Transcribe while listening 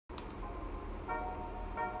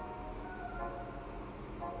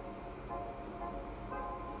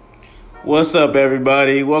What's up,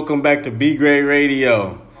 everybody? Welcome back to B Grade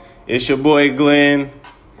Radio. It's your boy Glenn,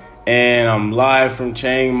 and I'm live from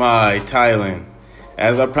Chiang Mai, Thailand.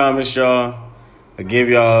 As I promised y'all, I give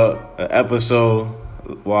y'all an episode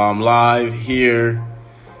while I'm live here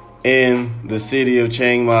in the city of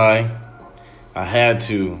Chiang Mai. I had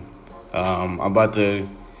to. I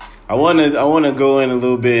want to go in a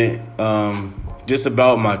little bit just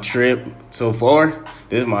about my trip so far.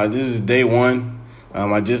 This is day one.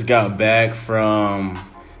 I just got back from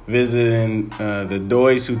visiting the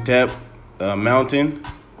Doi Suthep mountain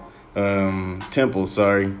temple.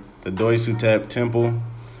 The Doi Suthep temple.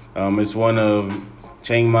 It's one of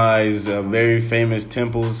Chiang Mai's very famous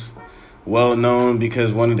temples, well known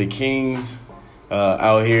because one of the kings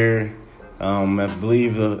out here. I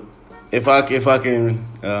believe if I can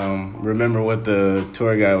remember what the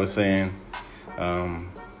tour guide was saying,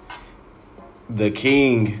 the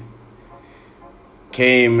king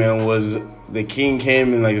came in like the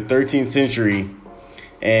 13th century,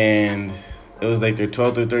 and it was like their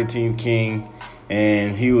 12th or 13th king,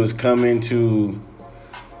 and he was coming to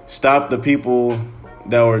stop the people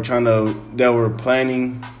that were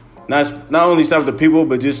planning, not only stop the people,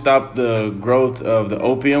 but just stop the growth of the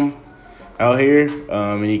opium out here.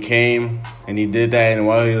 And he came and he did that, and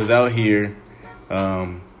while he was out here,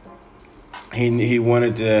 he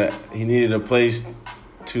needed a place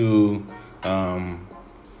to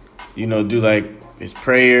do like his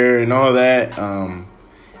prayer and all that.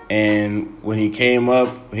 And when he came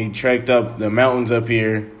up, he trekked up the mountains up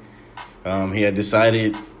here. He had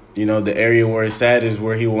decided, the area where it's at is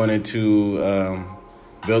where he wanted to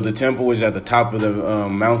build the temple, which is at the top of the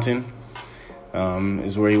mountain.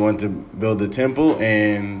 Is where he wanted to build the temple,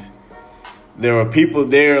 and there were people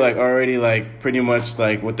there like already, like pretty much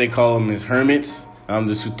like what they call them is hermits.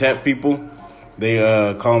 The Suthep people, they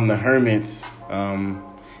call them the hermits.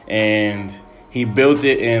 And he built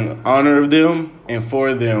it in honor of them and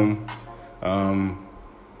for them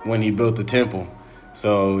when he built the temple.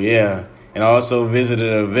 So, yeah. And I also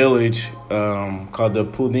visited a village called the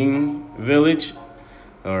Puding village,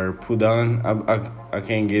 or Pudan. I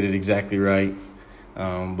can't get it exactly right.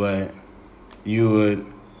 But you'll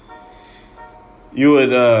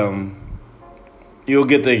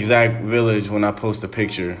get the exact village when I post a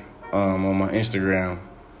picture on my Instagram.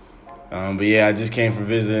 But yeah, I just came from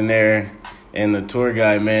visiting there, and the tour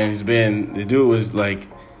guide, man, the dude was like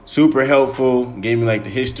super helpful, gave me like the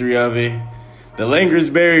history of it. The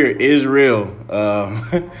language barrier is real.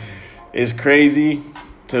 It's crazy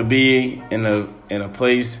to be in a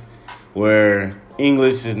place where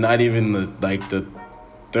English is not even the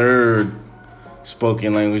third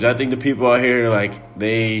spoken language. I think the people out here, like,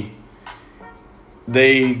 they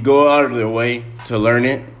go out of their way to learn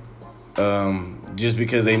it. Just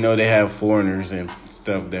because they know they have foreigners and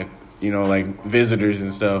stuff that, like visitors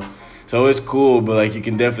and stuff. So it's cool, but like you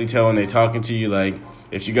can definitely tell when they're talking to you, like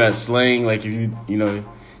if you got slang, like if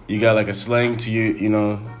you got like a slang to you,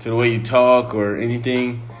 to the way you talk or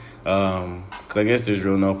anything. Cause I guess there's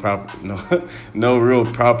no real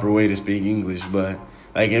proper way to speak English, but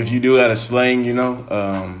like if you do got a slang,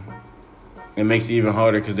 it makes it even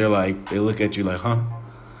harder because they look at you like, huh?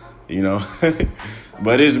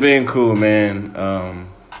 But it's been cool, man.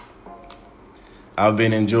 I've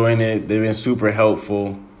been enjoying it. They've been super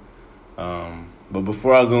helpful. But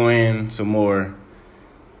before I go in some more,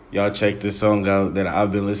 y'all check this song out that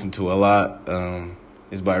I've been listening to a lot.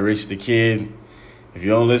 It's by Rich the Kid. If you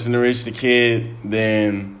don't listen to Rich the Kid,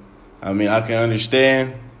 then, I can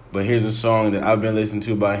understand. But here's a song that I've been listening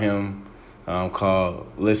to by him called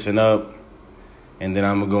Listen Up. And then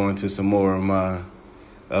I'm going to go into some more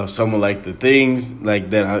of some of like the things like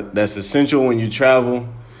that's essential when you travel,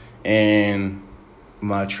 and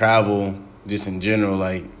my travel just in general,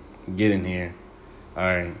 like getting here. All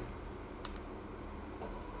right.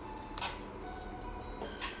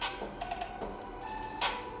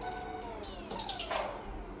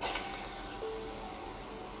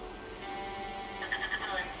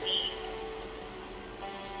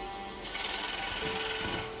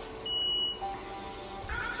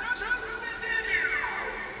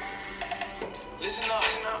 Listen up,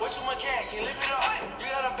 what you mechanic, can lift it up. You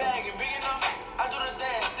got a bag, it big enough. I do the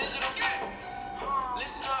dance, digital.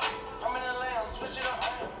 Listen up, I'm in the lounge, switch it up.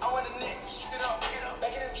 I want the neck, pick it up.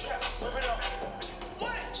 Back in the trap, whip it up.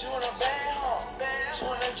 She want a bad, huh? She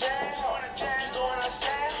want a jag, huh? You going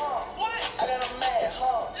outside, huh? I got a mad,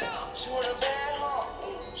 huh? She want a bad, huh?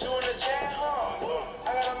 She want a jag, huh?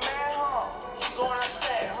 I got a mad, huh? You going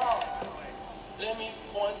outside, huh? Let me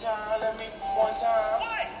one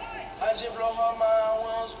time. I just blow her mind, we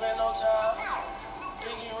don't spend no time.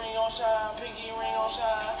 Pinky ring on shine, pinky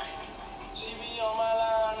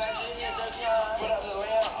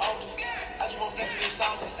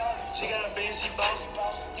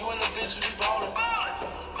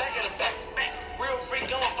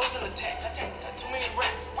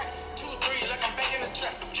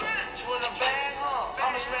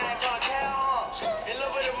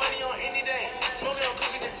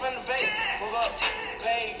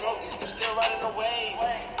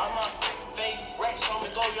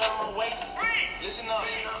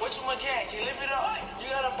my gang, can lift it up. You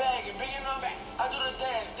got a bag and big enough. I do the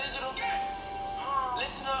dance, digital.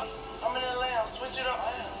 Listen up, I'm in the lounge, switch it up.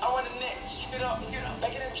 I want a neck, shake it up.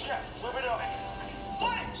 Back in the trap, whip it up.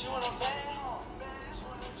 She want a bang, huh? She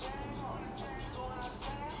want a gang, huh? You going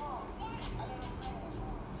outside, huh?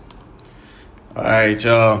 All right,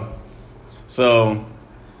 y'all. So,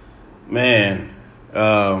 man,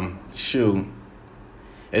 shoot.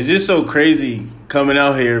 It's just so crazy coming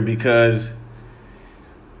out here because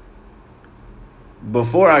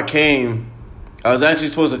before I came, I was actually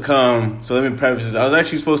supposed to come. So let me preface this. I was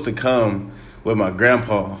actually supposed to come with my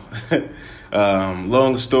grandpa.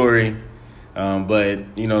 Long story. But,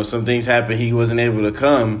 you know, some things happened. He wasn't able to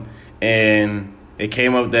come. And it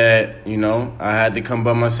came up that, you know, I had to come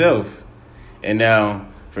by myself. And now,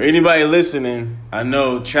 for anybody listening, I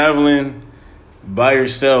know traveling by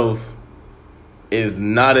yourself is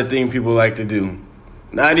not a thing people like to do.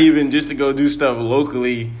 Not even just to go do stuff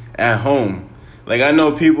locally at home. Like, I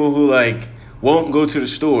know people who, like, won't go to the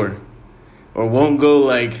store or won't go,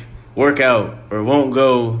 like, work out or won't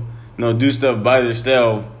go, you know, do stuff by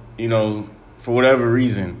themselves, you know, for whatever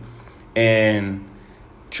reason. And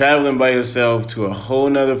traveling by yourself to a whole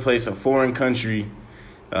nother place, a foreign country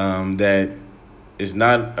that is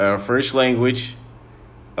not our first language.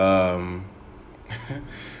 I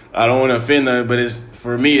don't want to offend them, but it's,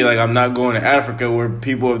 for me, like, I'm not going to Africa where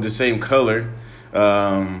people of the same color.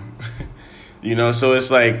 You know, so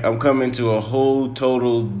it's like I'm coming to a whole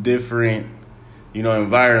total different, you know,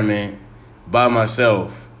 environment by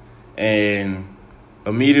myself. And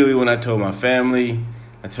immediately when I told my family,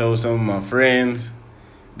 I told some of my friends,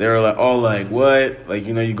 they were like, all like, what? Like,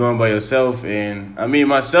 you know, you're going by yourself. And I mean,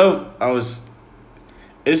 myself,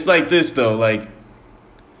 it's like this though, like,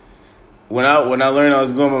 when I learned I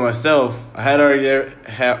was going by myself, I had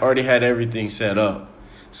already had everything set up.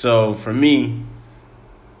 So for me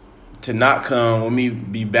to not come, with me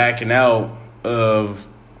be backing out of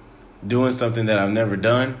doing something that I've never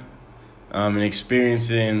done, and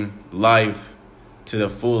experiencing life to the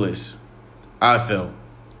fullest, I felt,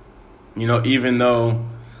 you know, even though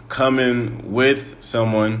coming with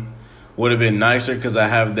someone would have been nicer because I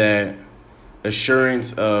have that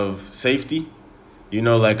assurance of safety. You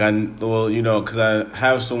know, like because I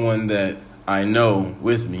have someone that I know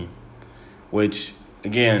with me, which,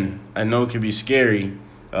 again, I know can be scary,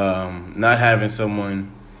 not having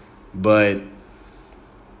someone. But,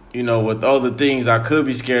 you know, with all the things I could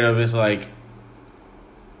be scared of, it's like,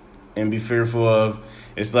 and be fearful of,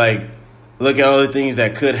 it's like, look at all the things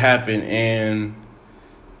that could happen. And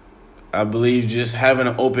I believe just having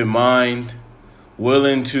an open mind,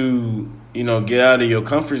 willing to, you know, get out of your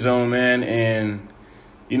comfort zone, man, and,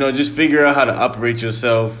 you know, just figure out how to operate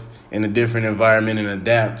yourself in a different environment and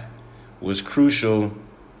adapt was crucial,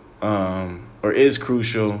 or is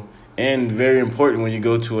crucial, and very important when you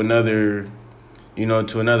go to another, you know,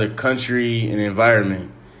 to another country and environment.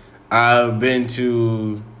 I've been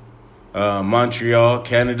to Montreal,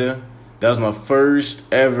 Canada. That was my first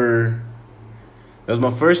ever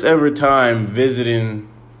time visiting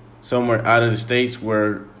somewhere out of the States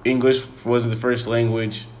where English wasn't the first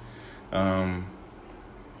language.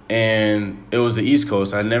 And it was the East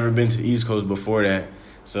Coast. I'd never been to the East Coast before that.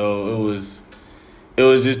 So it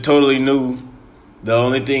was just totally new. The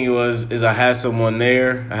only thing is I had someone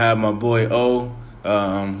there. I had my boy O,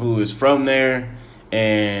 who is from there.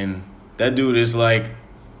 And that dude is like,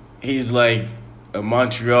 he's like a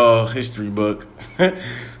Montreal history book.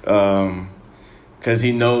 Because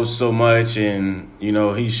he knows so much and, you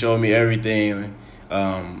know, he showed me everything.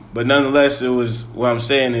 But nonetheless, it was, what I'm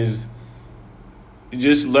saying is,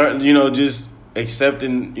 just learn, you know, just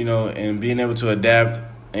accepting, you know, and being able to adapt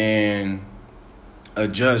and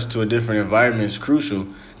adjust to a different environment is crucial.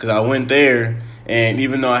 Because I went there, and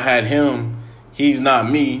even though I had him, he's not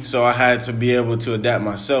me, so I had to be able to adapt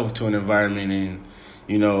myself to an environment. And,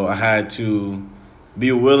 you know, I had to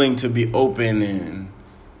be willing to be open and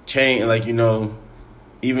change, like, you know,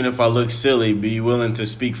 even if I look silly, be willing to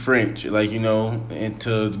speak French, like, you know, and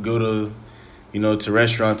to go to, you know, to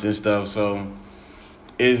restaurants and stuff. So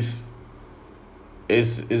it's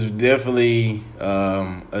definitely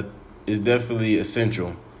definitely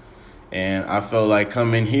essential. And I felt like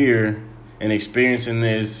coming here and experiencing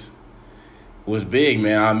this was big,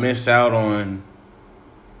 man. I missed on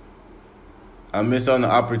the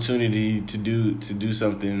opportunity to do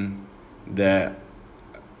something that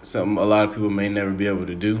a lot of people may never be able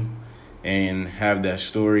to do, and have that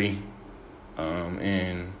story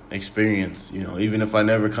and experience. You know, even if I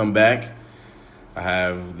never come back, I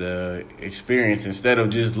have the experience instead of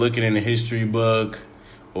just looking in a history book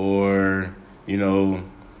or, you know,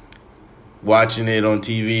 watching it on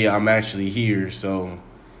TV, I'm actually here. So,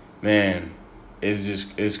 man,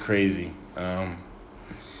 it's crazy.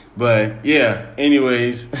 But yeah,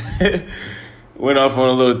 anyways, went off on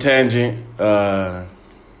a little tangent. But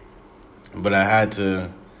I had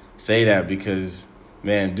to say that because,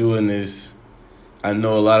 man, doing this, I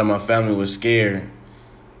know a lot of my family was scared,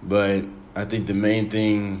 but I think the main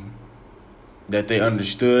thing that they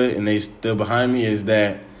understood and they stood behind me is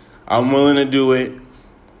that I'm willing to do it.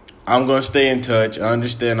 I'm going to stay in touch. I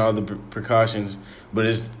understand all the precautions, but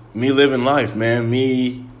it's me living life, man.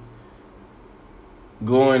 Me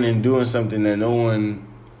going and doing something that no one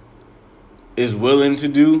is willing to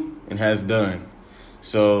do and has done.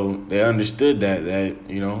 So they understood that,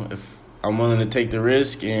 if I'm willing to take the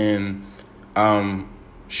risk and I'm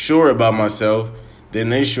sure about myself, then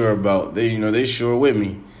they sure with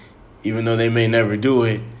me. Even though they may never do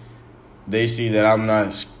it, they see that I'm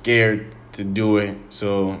not scared to do it,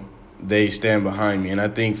 so they stand behind me. And I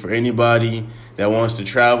think for anybody that wants to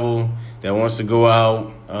travel, that wants to go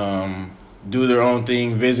out, do their own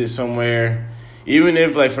thing, visit somewhere, even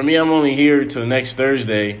if, like, for me, I'm only here till next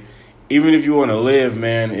Thursday. Even if you want to live,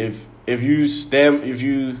 man, if you stand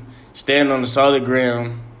on the solid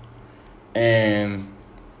ground and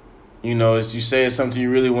you say it's something you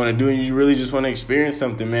really want to do and you really just want to experience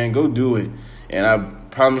something, man, go do it. And I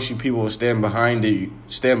promise you, people will stand behind you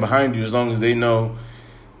as long as they know,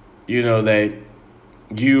 that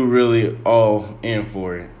you really all in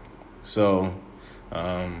for it. So,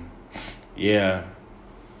 yeah.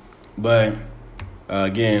 But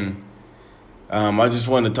again, I just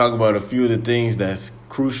want to talk about a few of the things that's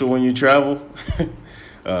crucial when you travel.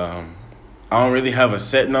 I don't really have a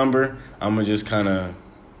set number. I'm gonna just kind of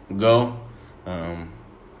go.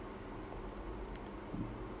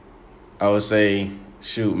 I would say,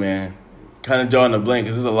 shoot, man, kind of drawing a blank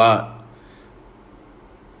because there's a lot.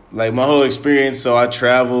 Like my whole experience, so I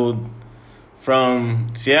traveled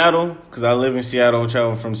from Seattle, because I live in Seattle. I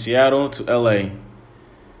traveled from Seattle to LA.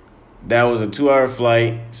 That was a 2-hour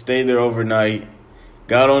flight, stayed there overnight,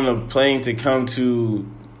 got on a plane to come to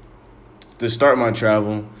start my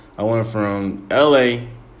travel. I went from LA, it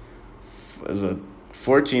was a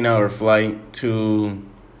 14-hour flight, to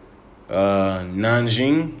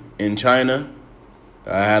Nanjing in China.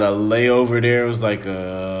 I had a layover there. It was like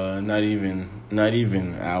not even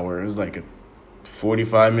an hour. It was like a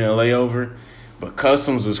 45-minute layover. But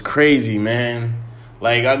customs was crazy, man.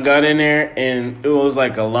 Like, I got in there, and it was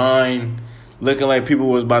like a line looking like people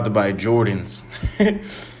was about to buy Jordans.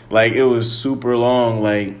 Like, it was super long,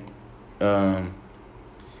 like, and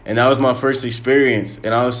that was my first experience.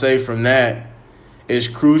 And I would say from that, it's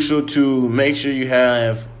crucial to make sure you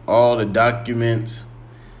have all the documents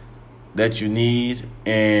that you need.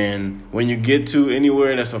 And when you get to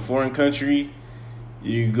anywhere that's a foreign country,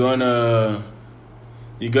 you're gonna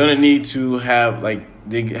need to have, like,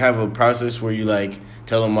 they have a process where you, like,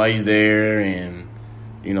 tell them why you're there and,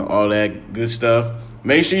 all that good stuff.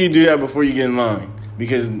 Make sure you do that before you get in line,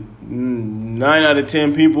 because 9 out of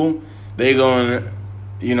 10 people, 8 or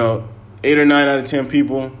 9 out of 10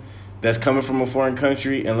 people that's coming from a foreign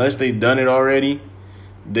country, unless they've done it already,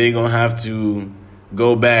 they're going to have to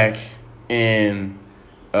go back and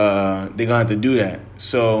they're going to have to do that.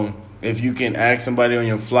 So if you can ask somebody on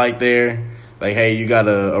your flight there, like, hey, you got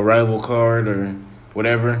a arrival card or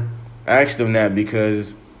whatever, ask them that,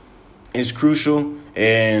 because it's crucial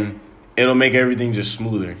and it'll make everything just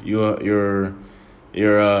smoother. Your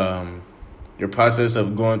process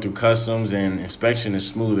of going through customs and inspection is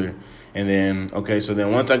smoother. And then,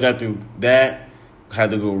 once I got through that, I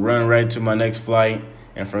had to go run right to my next flight.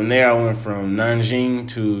 And from there, I went from Nanjing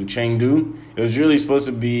to Chengdu. It was really supposed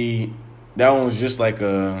to be, that one was just like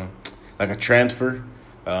a transfer,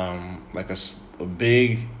 like a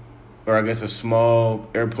big, or I guess a small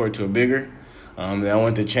airport to a bigger. Then I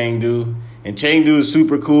went to Chengdu, and Chengdu is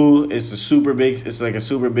super cool. It's like a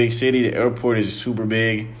super big city. The airport is super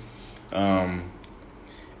big. And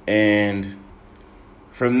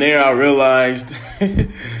from there, I realized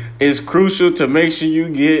it's crucial to make sure you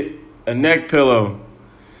get a neck pillow.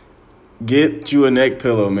 Get you a neck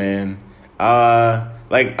pillow, man. I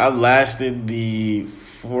lasted the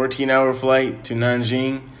 14-hour flight to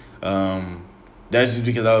Nanjing. That's just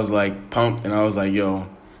because I was, like, pumped, and I was like, yo,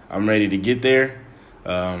 I'm ready to get there.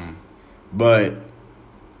 And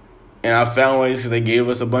I found ways, because they gave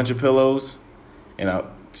us a bunch of pillows,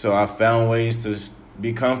 so I found ways to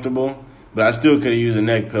be comfortable, but I still could have used a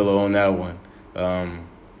neck pillow on that one.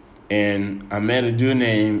 And I met a dude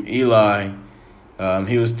named Eli.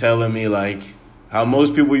 He was telling me, like, how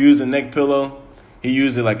most people use a neck pillow. He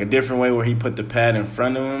used it, like, a different way, where he put the pad in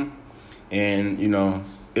front of him, and,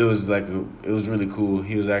 it was it was really cool.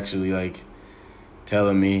 He was actually like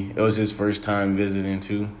telling me it was his first time visiting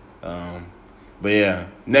too. But yeah,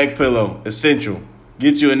 neck pillow, essential.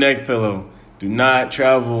 Get you a neck pillow. Do not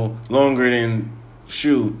travel longer than,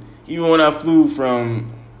 even when I flew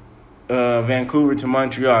from Vancouver to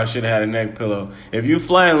Montreal, I should have had a neck pillow. If you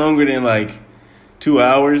flying longer than like 2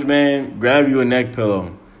 hours, man, grab you a neck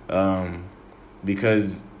pillow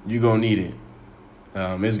because you're going to need it.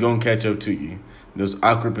 It's going to catch up to you. Those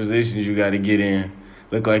awkward positions you got to get in.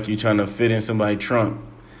 Look like you're trying to fit in somebody's trunk.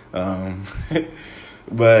 But,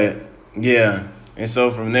 yeah. And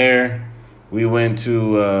so from there, we went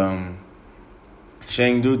to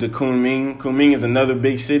Chengdu to Kunming. Kunming is another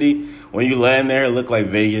big city. When you land there, it looked like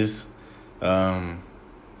Vegas.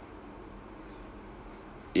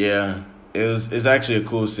 Yeah, it's actually a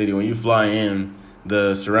cool city. When you fly in,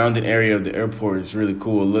 the surrounding area of the airport is really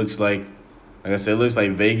cool. It looks like I said, it looks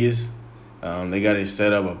like Vegas. They got it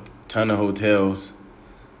set up a ton of hotels.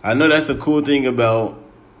 I know that's the dope thing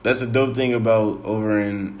about over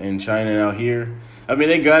in China and out here. I mean,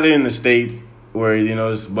 they got it in the States where,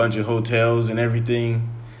 there's a bunch of hotels and everything.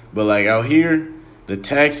 But, like, out here, the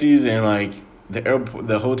taxis and, like,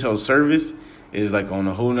 the hotel service is, like, on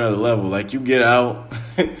a whole nother level. Like, you get out,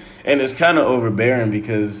 and it's kind of overbearing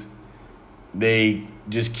because they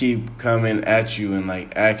just keep coming at you and,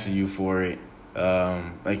 like, asking you for it.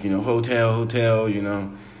 Hotel,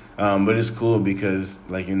 but it's cool because,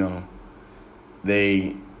 like,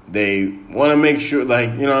 they want to make sure,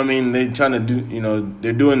 like, they're trying to do,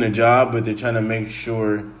 they're doing their job, but they're trying to make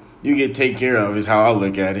sure you get taken care of is how I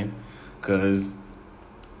look at it. Because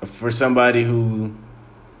for somebody who's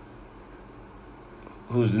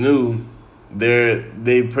new,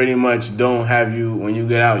 they pretty much don't have you, when you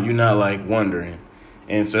get out, you're not, like, wondering.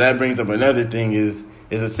 And so that brings up another thing is,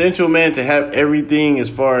 it's essential, man, to have everything as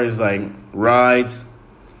far as, like, rides,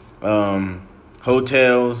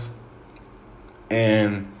 hotels,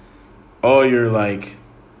 and all your, like...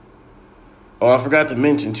 Oh, I forgot to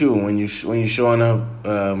mention, too, when you're showing up,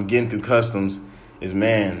 getting through customs, is,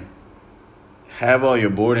 man, have all your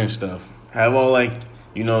boarding stuff. Have all, like,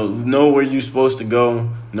 know where you're supposed to go,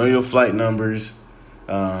 know your flight numbers,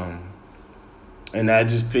 and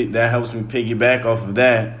that helps me piggyback off of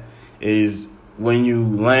that, is... When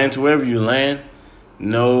you land to wherever you land,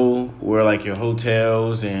 know where, like, your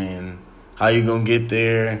hotels and how you're going to get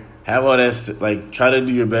there. Have all that, like, try to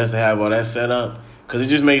do your best to have all that set up because it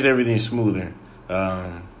just makes everything smoother.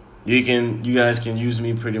 You guys can use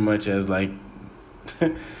me pretty much as, like,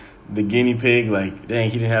 the guinea pig. Like, dang,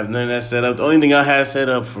 he didn't have none of that set up. The only thing I had set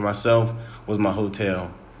up for myself was my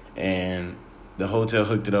hotel. And the hotel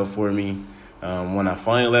hooked it up for me. When I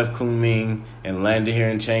finally left Kunming and landed here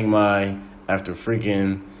in Chiang Mai, after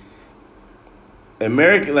freaking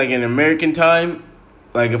in American time,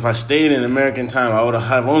 like if I stayed in American time, I would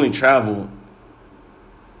have only traveled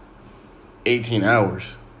 18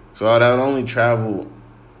 hours. So I would have only traveled,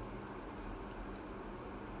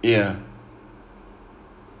 it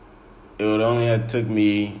would only have took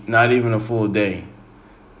me not even a full day.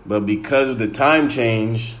 But because of the time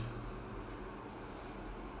change,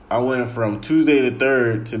 I went from Tuesday the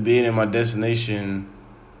 3rd to being in my destination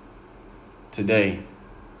today,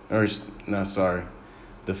 the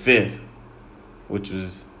 5th, which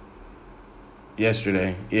was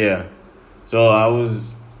yesterday. Yeah. So I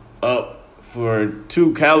was up for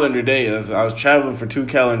 2 calendar days. I was traveling for 2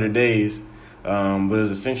 calendar days, but it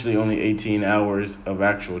was essentially only 18 hours of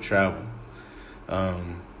actual travel.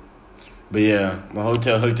 But yeah, my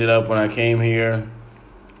hotel hooked it up when I came here.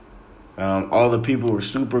 All the people were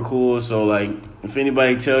super cool. So, like, if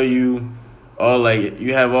anybody tell you,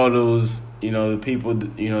 you have all those, the people,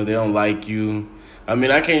 they don't like you. I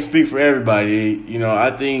mean, I can't speak for everybody.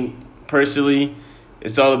 I think personally,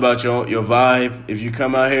 it's all about your vibe. If you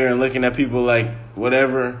come out here and looking at people like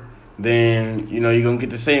whatever, then, you're going to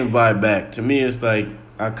get the same vibe back. To me, it's like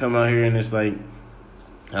I come out here and it's like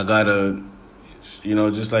I got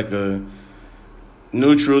just like a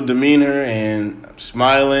neutral demeanor and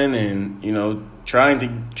smiling and, trying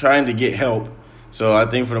to get help. So I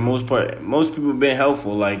think for the most part, most people have been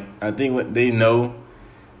helpful. Like, I think what they know,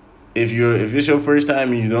 if it's your first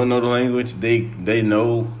time and you don't know the language, they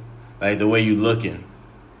know, like, the way you looking.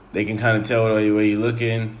 They can kind of tell the way you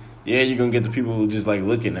looking. Yeah, you're going to get the people who just like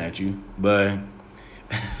looking at you. But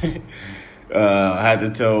I had to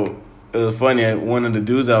tell, it was funny, one of the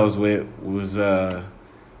dudes I was with was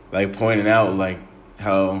like pointing out like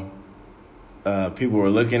how people were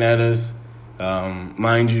looking at us.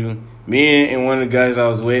 Mind you, me and one of the guys I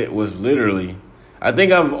was with was literally, I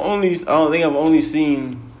think I've only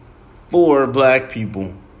seen 4 black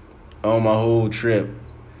people on my whole trip.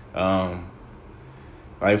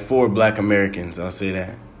 like 4 Black Americans, I'll say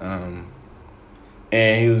that.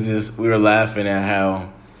 And we were laughing at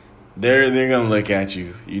how they're gonna look at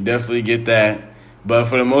you. You definitely get that, but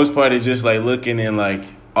for the most part, it's just like looking in like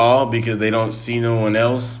awe because they don't see no one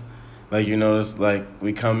else. Like, you know, it's like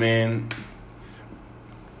we come in,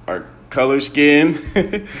 our color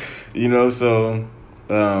skin, you know, so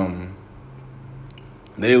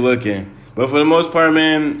they looking. But for the most part,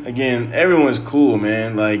 man, again, everyone's cool,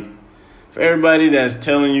 man. Like, for everybody that's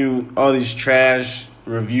telling you all these trash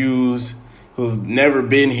reviews who've never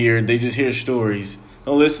been here, they just hear stories.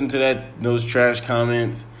 Don't listen to those trash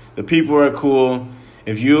comments. The people are cool.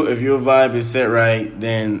 If your vibe is set right,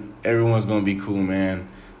 then everyone's gonna be cool, man.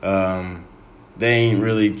 They ain't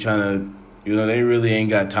really trying to, you know, they really ain't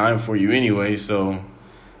got time for you anyway. So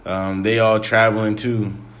they all traveling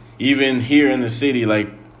too. Even here in the city, like,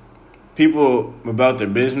 people about their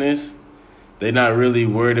business, they're not really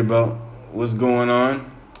worried about what's going on.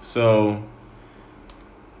 So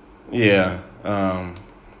yeah,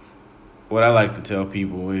 what I like to tell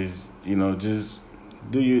people is, you know, just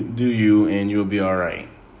do you and you'll be all right.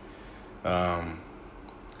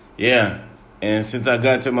 Yeah, and since I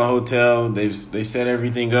got to my hotel, they set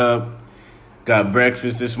everything up. Got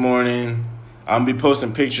breakfast this morning. I'll be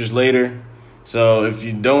posting pictures later. So if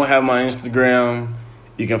you don't have my Instagram,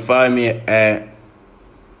 you can find me at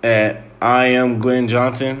I am Glenn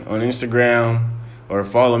Johnson on Instagram, or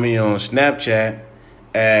follow me on Snapchat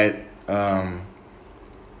at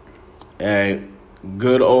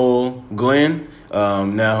good old Glenn.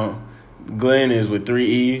 Now Glenn is with 3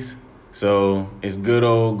 E's, so it's good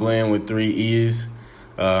old Glenn with 3 E's.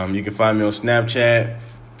 You can find me on Snapchat,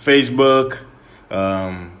 Facebook,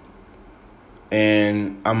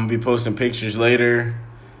 and I'm gonna be posting pictures later.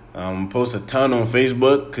 Post a ton on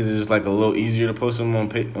Facebook because it's like a little easier to post them on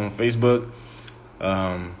Facebook.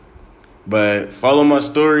 But follow my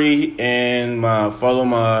story and follow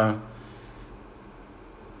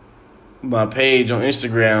my page on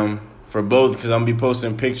Instagram for both, because I'm gonna be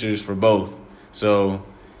posting pictures for both. So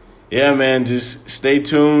yeah, man, just stay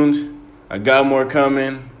tuned. I got more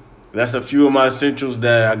coming. That's a few of my essentials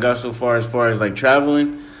that I got so far as like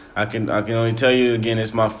traveling. I can only tell you, again,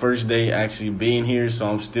 it's my first day actually being here,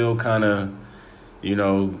 so I'm still kind of, you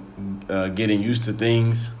know, getting used to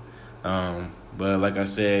things. But like I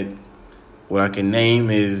said, what I can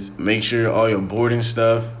name is make sure all your boarding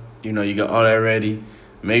stuff, you know, you got all that ready.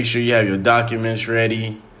 Make sure you have your documents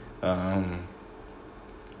ready. You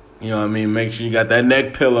know what I mean? Make sure you got that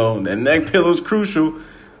neck pillow. That neck pillow is crucial.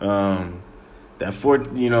 You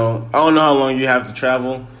know, I don't know how long you have to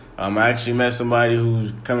travel. I actually met somebody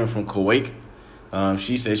who's coming from Kuwait.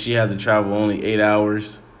 She said she had to travel only 8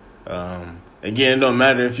 hours. Again, it don't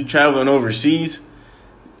matter. If you're traveling overseas,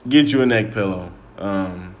 get you a neck pillow,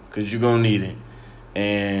 because you're going to need it.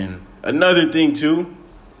 And another thing, too,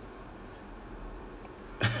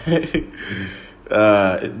 this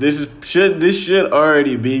should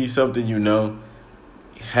already be something you know.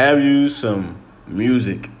 Have you some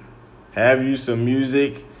music.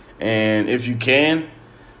 And if you can,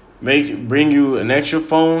 bring you an extra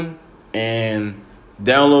phone and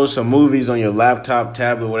download some movies on your laptop,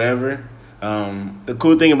 tablet, whatever. The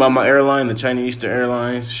cool thing about my airline, the China Eastern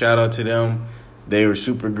Airlines, shout out to them. They were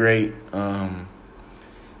super great. The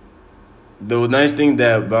nice thing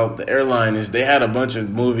about the airline is they had a bunch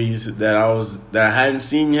of movies that I hadn't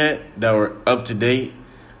seen yet that were up to date.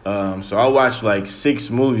 So I watched like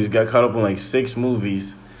 6 movies, got caught up on like 6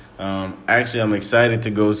 movies. Actually, I'm excited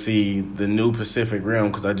to go see the new Pacific Rim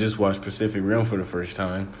because I just watched Pacific Rim for the first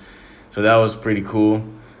time. So that was pretty cool.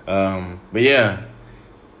 But yeah,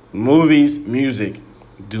 movies, music.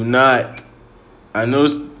 Do not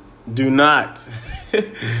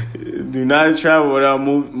travel without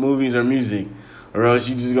movies or music, or else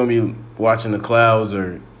you're just going to be watching the clouds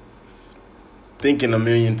or thinking a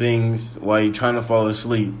million things while you're trying to fall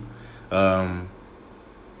asleep.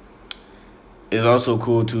 It's also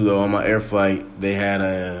cool, too, though, on my air flight, they had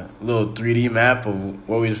a little 3D map of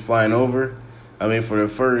what we was flying over. I mean, for the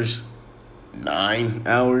first 9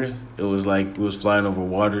 hours, it was like we was flying over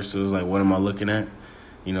water, so it was like, what am I looking at?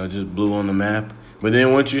 You know, just blue on the map. But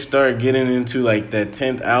then once you start getting into, like, that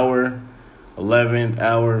 10th hour, 11th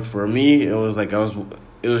hour, for me, it was like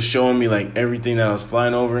it was showing me, like, everything that I was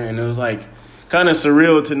flying over, and it was, like, kind of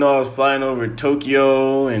surreal to know I was flying over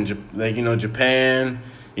Tokyo and, like, you know, Japan,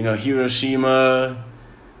 you know, Hiroshima.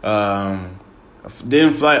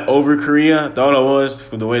 Didn't fly over Korea. Thought I was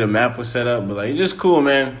for the way the map was set up, but like it's just cool,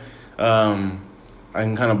 man. I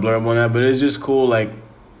can kind of blur up on that, but it's just cool. Like,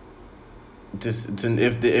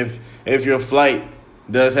 if your flight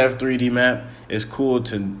does have 3D map, it's cool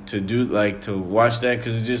to do, like, to watch that,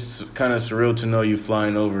 because it's just kind of surreal to know you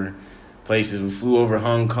flying over places. We flew over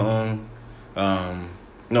Hong Kong.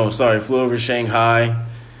 Flew over Shanghai.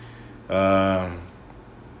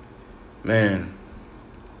 Man,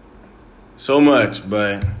 so much,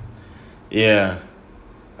 but yeah.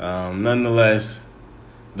 Nonetheless,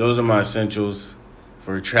 those are my essentials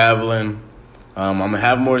for traveling. I'm gonna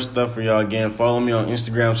have more stuff for y'all. Again, follow me on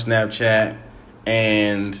Instagram, Snapchat,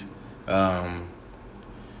 and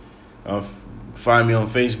find me on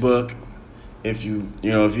Facebook if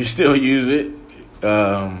you still use it.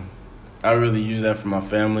 I really use that for my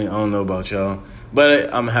family. I don't know about y'all, but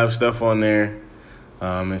I'm gonna have stuff on there,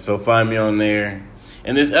 and so find me on there.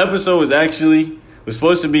 And this episode was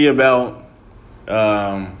supposed to be about,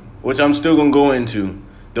 which I'm still gonna go into.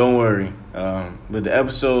 Don't worry. But this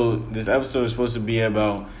episode is supposed to be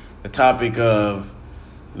about the topic of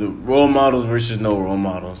the role models versus no role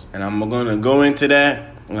models, and I'm gonna go into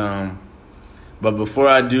that. But before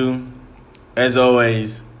I do, as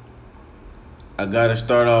always, I gotta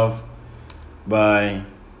start off by,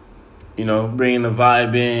 bringing the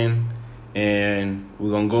vibe in, and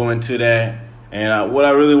we're gonna go into that. And what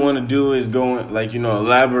I really want to do is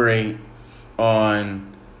elaborate on,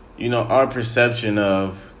 our perception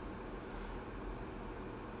of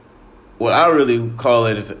what I really call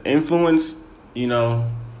it is influence,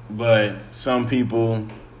 but some people,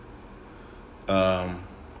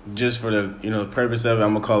 just for the, purpose of it,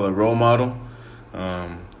 I'm gonna call it role model.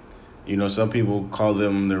 Some people call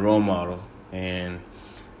them the role model, and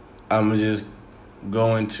I'm just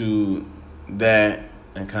going to that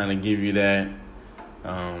and kind of give you that,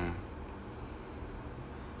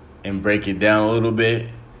 and break it down a little bit.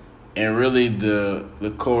 And really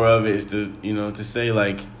the core of it is to say,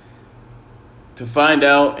 like, to find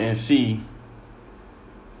out and see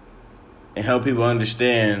and help people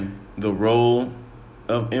understand the role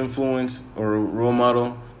of influence or role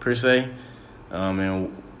model per se,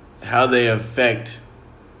 and how they affect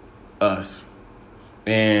us.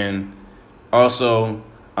 And also,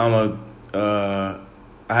 I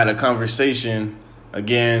had a conversation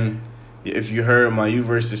again. If you heard my You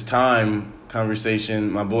versus Time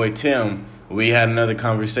conversation, my boy Tim, we had another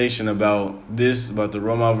conversation about the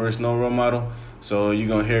role model versus no role model. So you're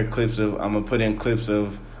gonna hear I'm gonna put in clips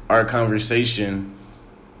of our conversation,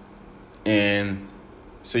 and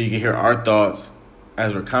so you can hear our thoughts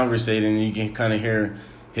as we're conversating, and you can kind of hear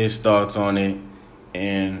his thoughts on it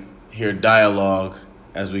and hear dialogue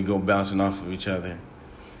as we go bouncing off of each other.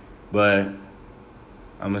 But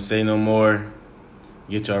I'm gonna say no more,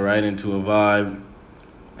 get y'all right into a vibe,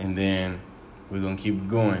 and then we're gonna keep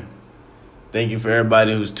going. Thank you for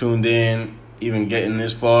everybody who's tuned in, even getting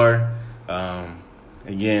this far.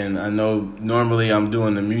 Again, I know normally I'm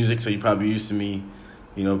doing the music, so you're probably used to me,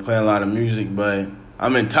 playing a lot of music, but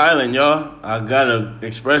I'm in Thailand, y'all. I gotta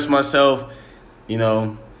express myself,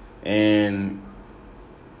 and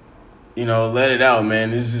let it out, man.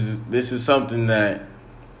 This is something that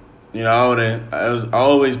I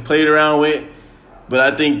always played around with, but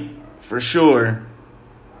I think for sure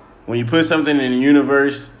when you put something in the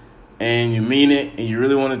universe and you mean it and you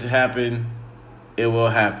really want it to happen, it will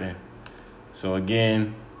happen. So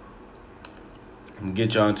again, I'm gonna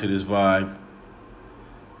get y'all into this vibe,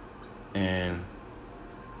 and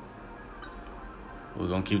we're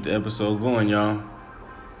gonna keep the episode going, y'all.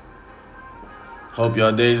 Hope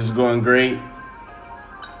y'all days is going great.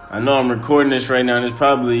 I know I'm recording this right now, and it's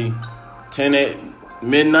probably 10 at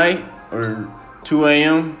midnight or 2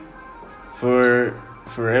 a.m. for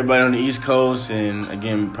everybody on the East Coast, and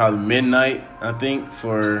again, probably midnight, I think,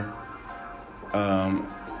 for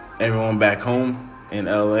everyone back home in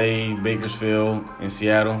LA, Bakersfield, and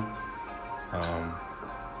Seattle.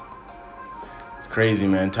 It's crazy,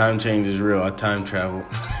 man. Time change is real. I time travel.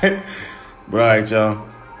 But all right, y'all.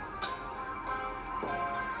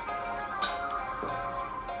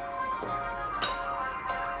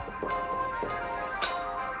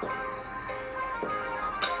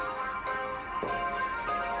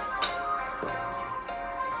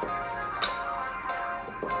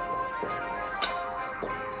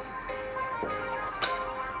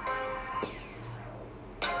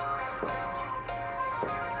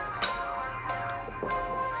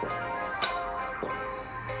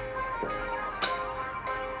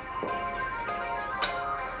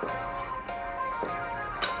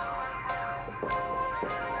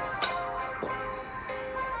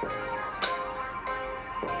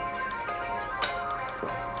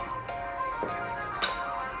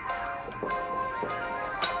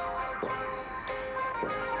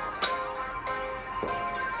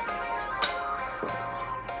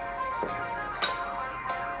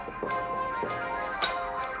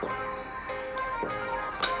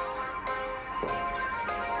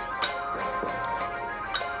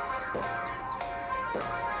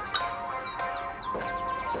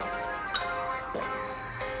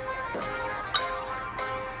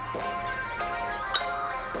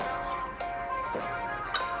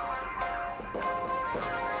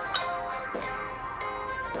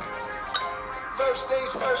 First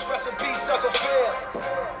things first, rest in peace, Uncle Phil.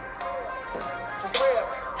 For real,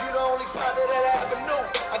 you the only father that I ever knew.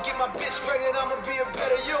 I get my bitch pregnant, I'ma be a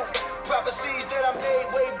better you. Prophecies that I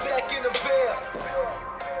made way back in the veil.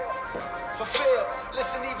 Fulfill.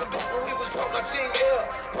 Listen, even back when we was broke, my team ill.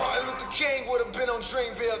 Martin Luther King would have been on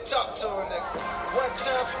Dreamville. Talk to her, nigga. One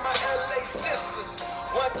time for my LA sisters.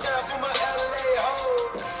 One time for my LA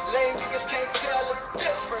hoes. Lame niggas can't tell the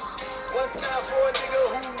difference. One time for a nigga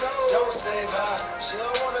who knows. Don't save her. She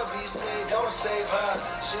don't wanna be saved. Don't save her.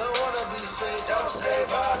 She don't wanna be saved. Don't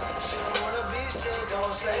save her. She don't wanna be saved.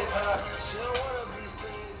 Don't save her. She don't wanna be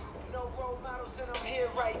saved. No role models and I'm here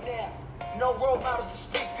right now. No role models to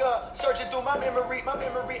speak up. Searching through my memory,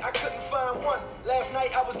 I couldn't find one. Last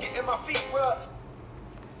night I was getting my feet rubbed.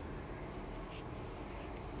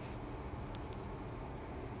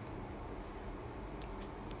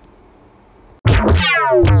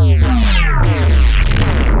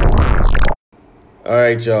 All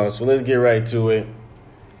right, y'all. So let's get right to it.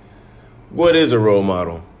 What is a role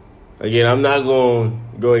model? Again, I'm not going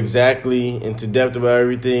to go exactly into depth about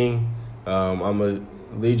everything. I'm going to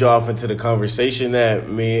lead you off into the conversation that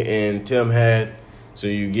me and Tim had, so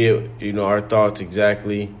you get, our thoughts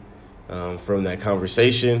exactly from that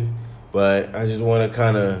conversation. But I just want to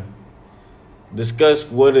kind of discuss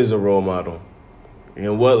what is a role model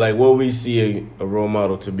and what we see a role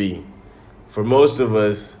model to be. For most of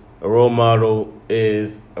us, a role model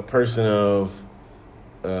is a person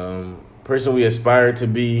we aspire to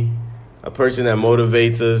be, a person that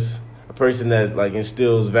motivates us, a person that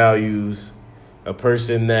instills values, a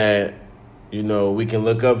person that, we can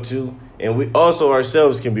look up to, and we also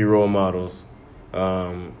ourselves can be role models.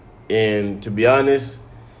 And to be honest,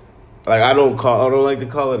 I don't like to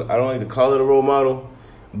call it a role model,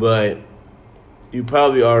 but you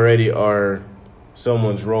probably already are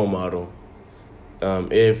someone's role model.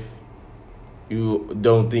 If you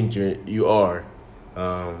don't think you are,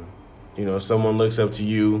 someone looks up to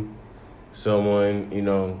you,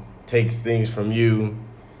 someone, takes things from you.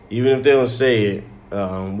 Even if they don't say it,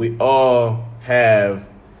 we all have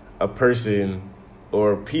a person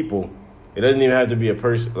or people. It doesn't even have to be a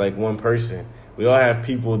person, one person. We all have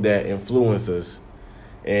people that influence us.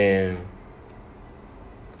 And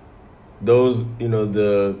those,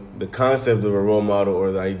 the concept of a role model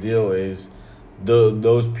or the ideal is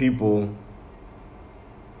those people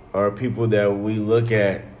are people that we look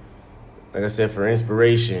at, like I said, for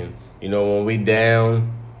inspiration. When we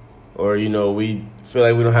down or, we feel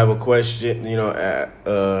like we don't have a question,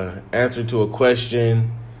 answer to a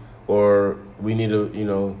question, or we need to,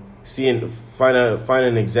 find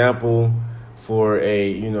an example for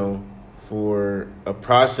for a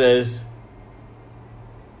process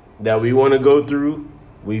that we want to go through.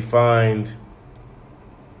 We find,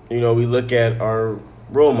 we look at our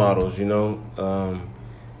role models,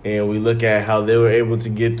 and we look at how they were able to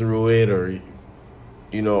get through it, or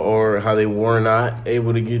how they were not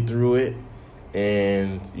able to get through it.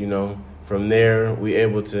 And, from there, we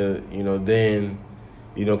able to, then,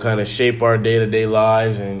 kind of shape our day-to-day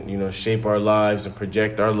lives and, shape our lives and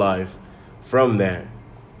project our life from that.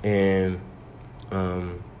 And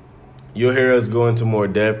you'll hear us go into more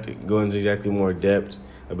depth about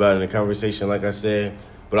it in the conversation, like I said.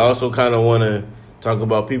 But I also kind of want to talk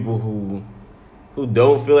about people who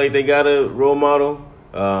don't feel like they got a role model.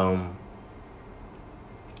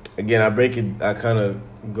 Again, I kind of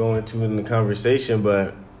go into it in the conversation,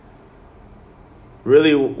 but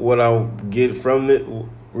really what I get from it,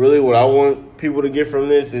 really what I want people to get from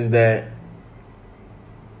this is that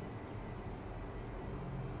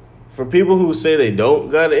for people who say they don't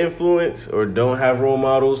got an influence or don't have role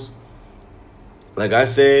models, like I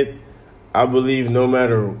said, I believe no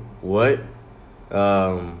matter what,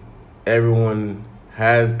 everyone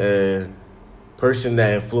has a person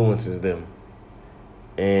that influences them.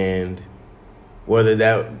 And whether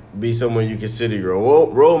that be someone you consider your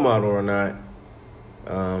role model or not,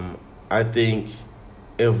 I think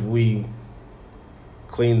if we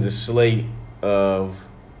clean the slate of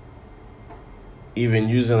even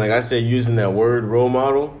using, like I said, using that word role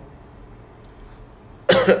model,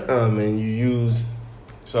 and you use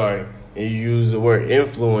the word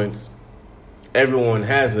influence, everyone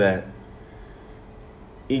has that,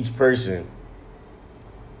 each person.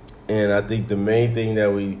 And I think the main thing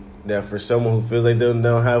that for someone who feels like they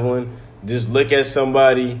don't have one, just look at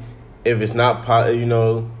somebody. If it's not,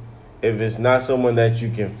 if it's not someone that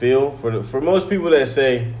you can feel, for most people that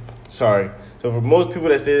say, so for most people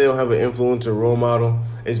that say they don't have an influence or role model,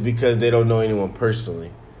 it's because they don't know anyone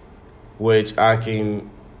personally, which I can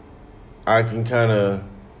kind of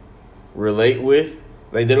relate with.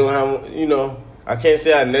 Like they don't have, I can't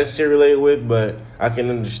say I necessarily relate with, but I can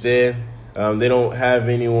understand. They don't have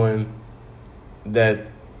anyone that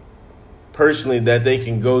personally that they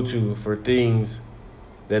can go to for things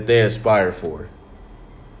that they aspire for.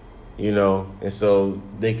 You know, and so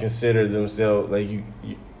they consider themselves like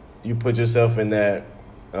you put yourself in that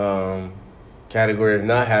category of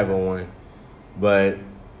not having one. But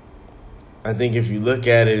I think if you look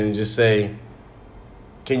at it and just say,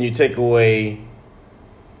 can you take away,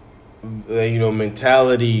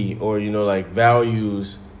 mentality or, like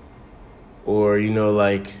values or,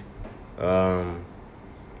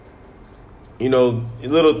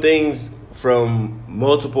 little things from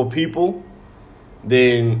multiple people,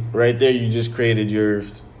 then right there you just created you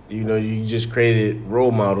just created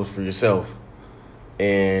role models for yourself.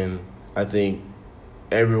 And I think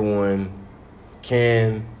everyone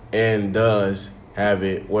can and does have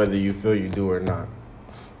it, whether you feel you do or not.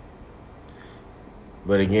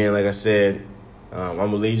 But again, like I said, I'm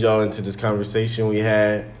going to lead y'all into this conversation we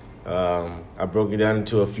had. I broke it down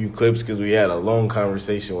into a few clips because we had a long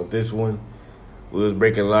conversation with this one. We was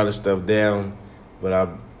breaking a lot of stuff down, but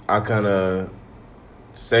I kind of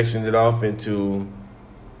sectioned it off into,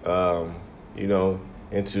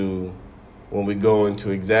 into when we go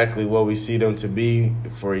into exactly what we see them to be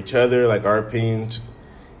for each other, like our opinions,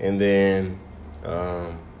 and then,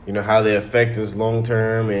 how they affect us long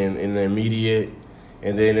term and in the immediate,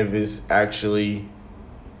 and then if it's actually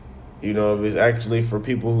for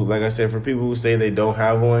people who, like I said, for people who say they don't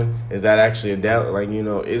have one, is that actually a doubt? Like,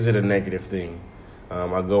 is it a negative thing?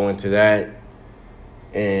 I go into that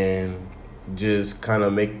and just kind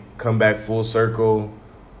of come back full circle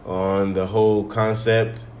on the whole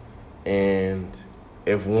concept. And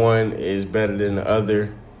if one is better than the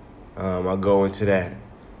other, I'll go into that.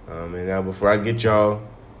 And now before I get y'all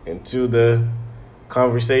into the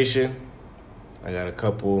conversation, I got a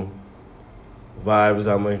couple vibes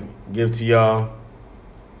I'm going to give to y'all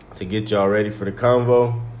to get y'all ready for the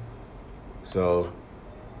convo. So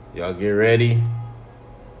y'all get ready.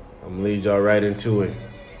 I'm going to lead y'all right into it.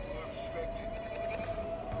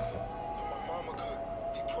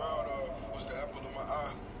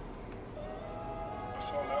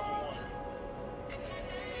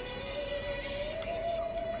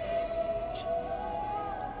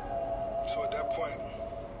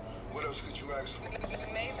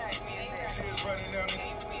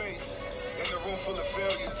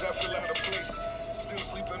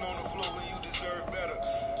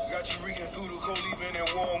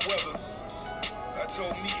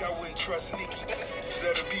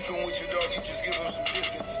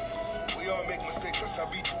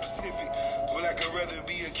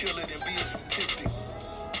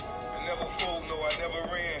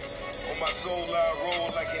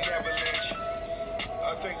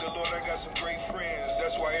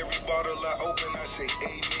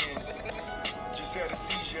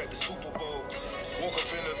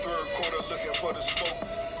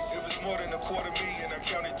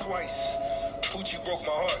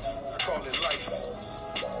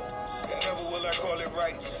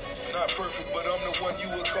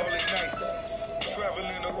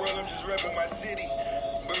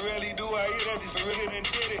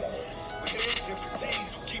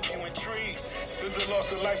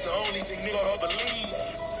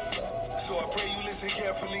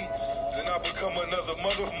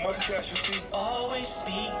 Always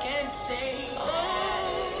speak and say,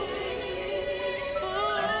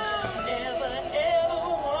 just never ever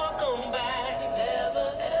walk on by, never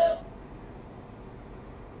ever.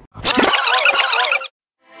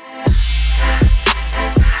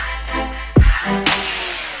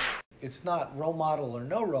 It's not role model or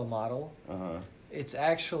no role model. It's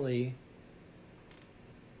actually,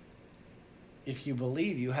 if you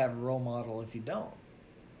believe you have a role model, if you don't.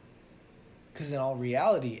 Because in all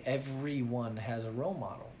reality, everyone has a role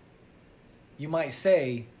model. You might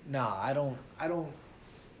say, "Nah, I don't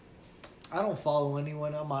follow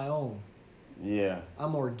anyone on my own. Yeah,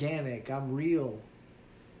 I'm organic. I'm real."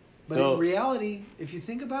 But in reality, if you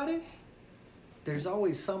think about it, there's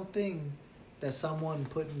always something that someone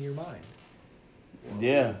put in your mind. Whoa.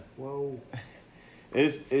 Yeah. Whoa.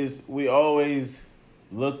 We always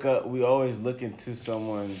look into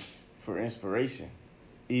someone for inspiration.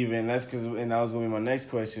 Even that's because, and that was gonna be my next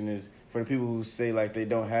question, is for the people who say like they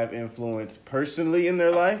don't have influence personally in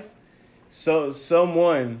their life. So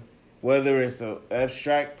someone, whether it's an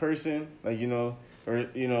abstract person, like or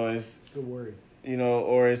it's good word,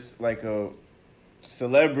 or it's like a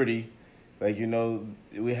celebrity, like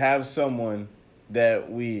we have someone that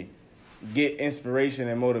we get inspiration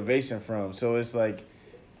and motivation from. So it's like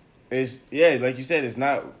like you said, it's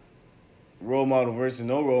not role model versus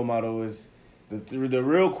no role model. The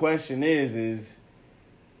real question is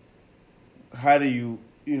how do you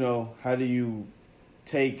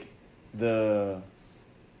take the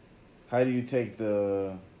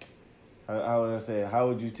how would I say it? How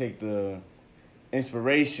would you take the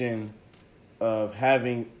inspiration of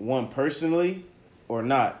having one personally or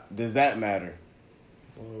not? Does that matter?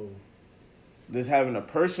 Whoa. Does having a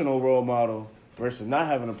personal role model versus not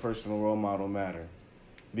having a personal role model matter?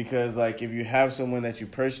 Because like if you have someone that you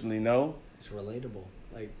personally know, It's relatable.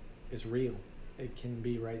 Like, it's real. It can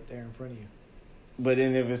be right there in front of you. but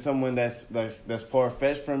then if it's someone that's far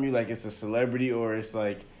fetched from you, like it's a celebrity or it's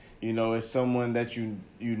like, it's someone that you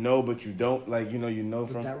know but you don't like, But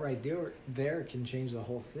from. that right there can change the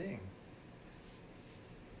whole thing.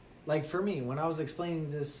 Like for me, when I was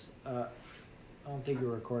explaining this, I don't think you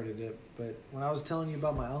recorded it, but when I was telling you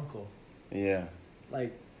about my uncle, Yeah.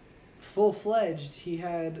 like full-fledged, he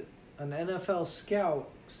had an NFL scout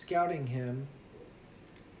scouting him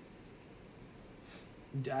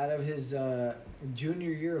out of his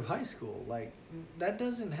junior year of high school. Like, that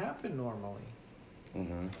doesn't happen normally.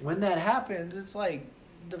 Mm-hmm. When that happens, it's like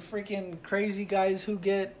the freaking crazy guys who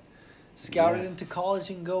get scouted Yeah. into college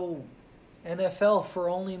and go NFL for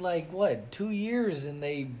only 2 years, and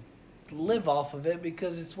they live off of it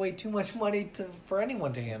because it's way too much money for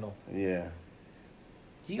anyone to handle. Yeah.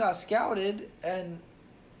 He got scouted, and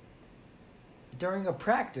during a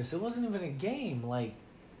practice, it wasn't even a game. Like,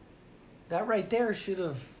 that right there should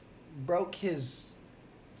have broke his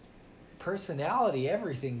personality,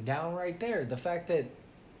 everything down right there. The fact that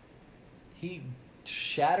he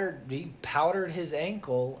powdered his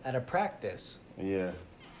ankle at a practice Yeah.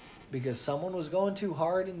 because someone was going too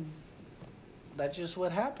hard, and that's just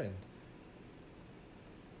what happened.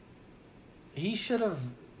 He should have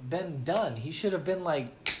been done. He should have been like,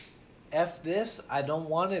 F this, I don't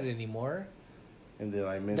want it anymore. And then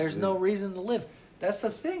like mentally. There's no reason to live. That's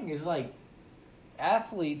the thing, is like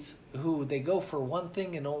athletes who they go for one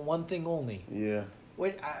thing and one thing only. Yeah.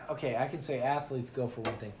 I can say athletes go for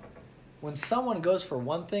one thing. When someone goes for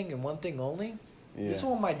one thing and one thing only, Yeah. this is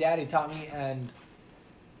what my daddy taught me, and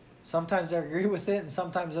sometimes I agree with it and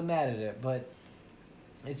sometimes I'm mad at it, but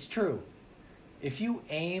it's true. If you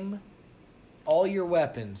aim all your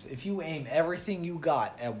weapons, if you aim everything you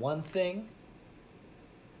got at one thing,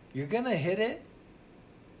 you're going to hit it,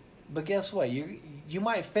 but guess what? You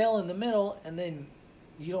might fail in the middle, and then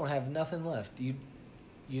you don't have nothing left. You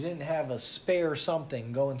didn't have a spare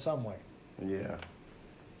something going somewhere. Yeah.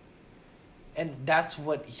 And that's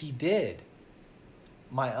what he did.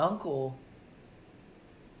 My uncle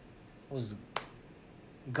was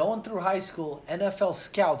going through high school, NFL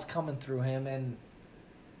scouts coming through him, and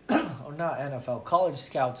or not NFL, college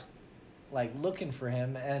scouts like looking for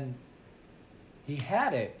him, and he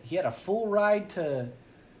had it. He had a full ride to,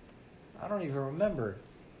 I don't even remember.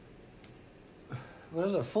 It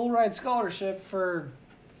was a full ride scholarship for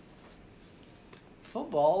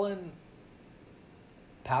football and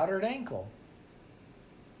powdered ankle.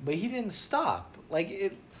 But he didn't stop. Like,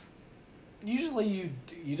 it. Usually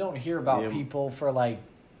you don't hear about people for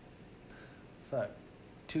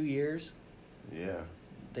 2 years. Yeah.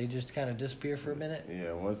 They just kind of disappear for a minute.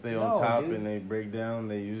 Yeah, once they on top and they break down,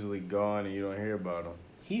 they usually gone and you don't hear about them.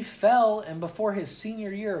 He fell, and before his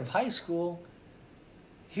senior year of high school,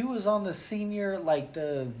 he was on the senior,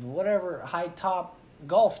 the whatever, high top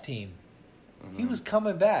golf team. Mm-hmm. He was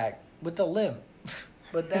coming back with a limp.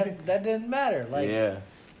 But that didn't matter. Yeah.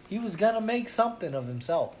 He was going to make something of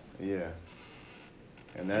himself. Yeah.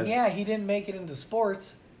 And that's... Yeah, he didn't make it into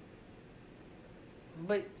sports.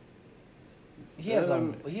 But he has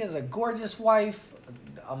a gorgeous wife,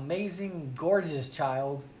 amazing, gorgeous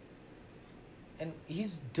child. And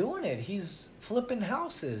he's doing it. He's flipping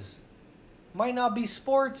houses. Might not be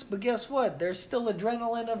sports, but guess what? There's still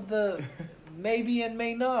adrenaline of the maybe and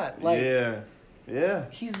may not. Yeah.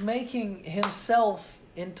 He's making himself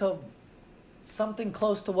into something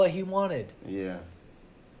close to what he wanted. Yeah.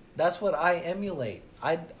 That's what I emulate.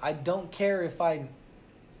 I don't care if I'm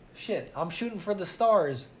shooting for the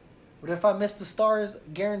stars. But if I miss the stars,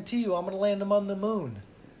 guarantee you I'm going to land them on the moon.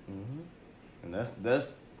 Mm-hmm. And that's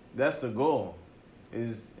the goal.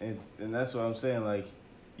 And that's what I'm saying.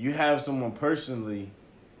 You have someone personally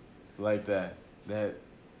like that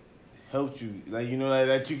helped you.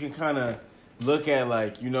 That you can kind of look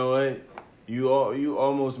at, you know what? You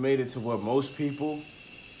almost made it to what most people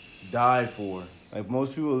die for.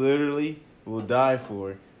 Most people literally will die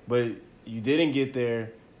for. But you didn't get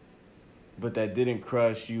there. But that didn't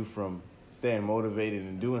crush you from staying motivated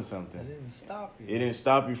and doing something. It didn't stop you. It didn't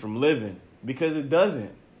stop you from living. Because it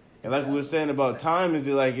doesn't. And we were saying about time,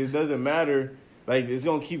 it doesn't matter Like, it's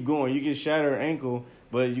gonna keep going. You can shatter an ankle,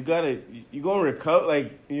 but you gonna recover.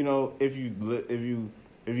 Like, if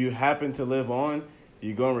you happen to live on,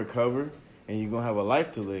 you're gonna recover, and you're gonna have a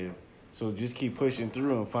life to live. So just keep pushing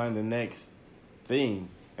through and find the next thing.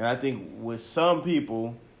 And I think with some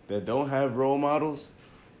people that don't have role models,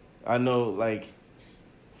 I know, I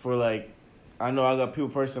know I got people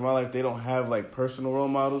personally in my life, they don't have, personal role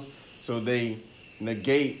models, so they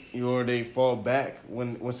negate or they fall back.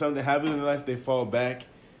 When something happens in their life, they fall back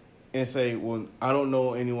and say, well, I don't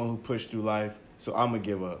know anyone who pushed through life, so I'm going to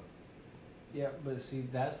give up. Yeah, but see,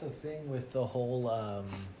 that's the thing with the whole...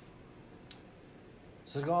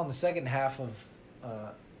 So to go on the second half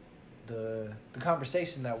of the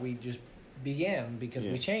conversation that we just began, because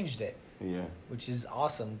we changed it. Yeah. Which is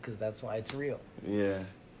awesome, because that's why it's real. Yeah.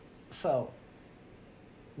 So,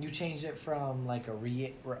 you changed it from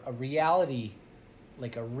a reality,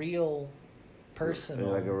 like a real person,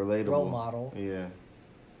 like a relatable role model, yeah,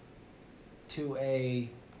 to a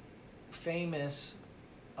famous,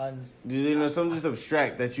 something just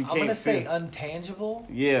abstract that you can't feel. I'm gonna say untangible.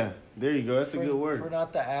 Yeah, there you go. That's a good word. For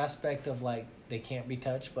not the aspect of they can't be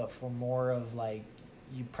touched, but for more of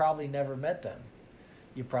you probably never met them,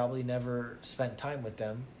 you probably never spent time with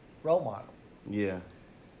them. Role model. Yeah.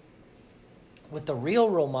 With the real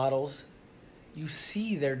role models, you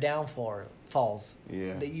see their downfalls.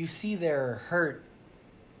 Yeah. That you see their hurt,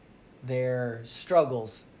 their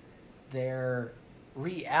struggles, their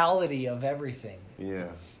reality of everything. Yeah.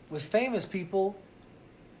 With famous people,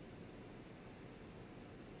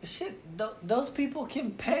 those people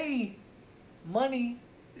can pay money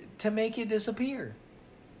to make it disappear.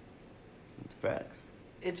 Facts.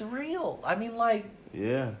 It's real. I mean,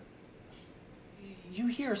 yeah. You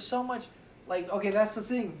hear so much. Okay, that's the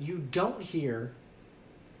thing. You don't hear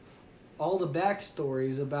all the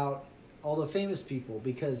backstories about all the famous people,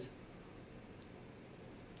 because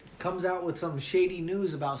it comes out with some shady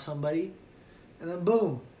news about somebody, and then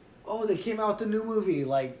boom, they came out with a new movie.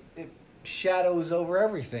 It shadows over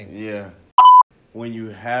everything. Yeah. When you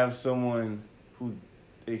have someone who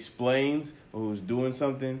explains or who's doing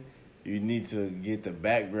something, you need to get the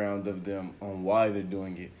background of them on why they're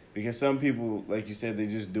doing it. Because some people, like you said, they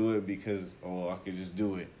just do it because, I could just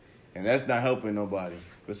do it. And that's not helping nobody.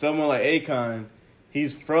 But someone like Akon,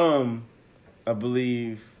 he's from, I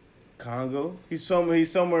believe, Congo? He's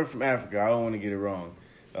somewhere from Africa. I don't want to get it wrong.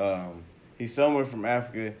 He's somewhere from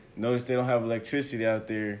Africa. Notice they don't have electricity out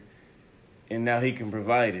there, and now he can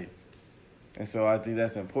provide it. And so I think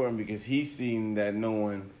that's important because he's seen that no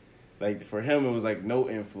one, for him, it was no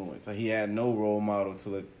influence. He had no role model to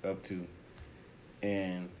look up to.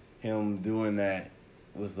 And him doing that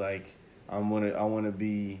was I want to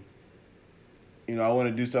be, I want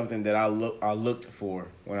to do something that I looked for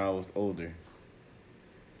when I was older.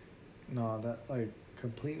 No, that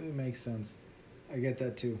completely makes sense. I get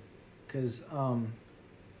that too, because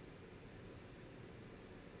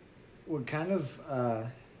what kind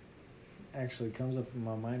of actually comes up in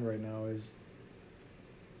my mind right now is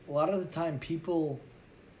a lot of the time people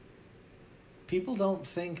don't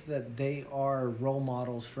think that they are role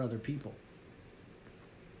models for other people.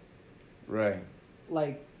 Right.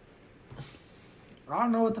 I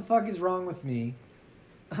don't know what the fuck is wrong with me,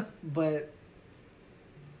 but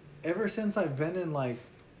ever since I've been in I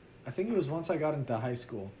think it was once I got into high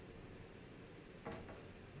school,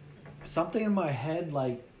 something in my head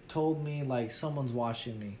told me someone's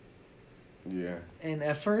watching me. Yeah. And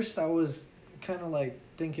at first I was kind of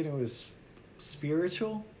thinking it was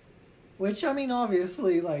spiritual. Which, I mean,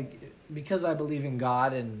 obviously, because I believe in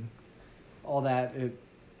God and all that,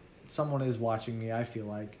 someone is watching me, I feel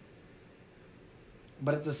like.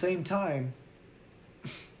 But at the same time,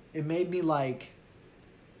 it made me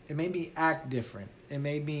act different. It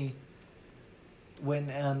made me,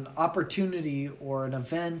 when an opportunity or an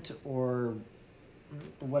event or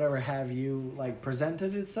whatever have you,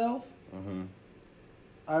 presented itself, mm-hmm.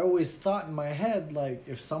 I always thought in my head,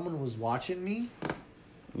 if someone was watching me,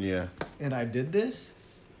 yeah, and I did this,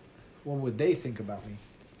 what would they think about me?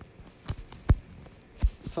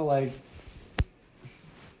 So,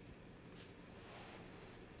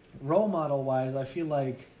 role model-wise, I feel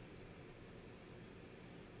like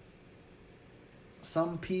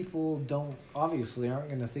some people aren't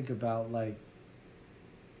going to think about,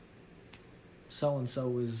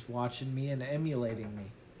 so-and-so is watching me and emulating me.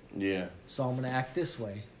 Yeah. So I'm going to act this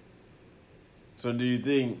way. So do you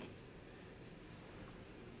think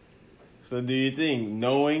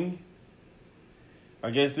knowing,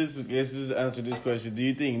 I guess this is answer this question. Do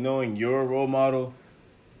you think knowing your role model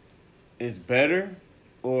is better,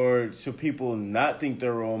 or should people not think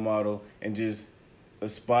they're a role model and just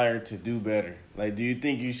aspire to do better? Like, do you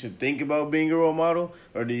think you should think about being a role model,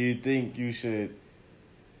 or do you think you should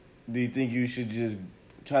just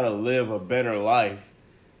try to live a better life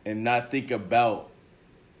and not think about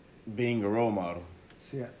being a role model?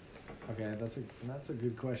 See, okay, that's a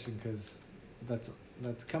good question because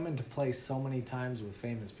that's come into play so many times with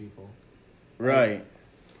famous people. Right.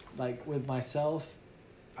 Like with myself,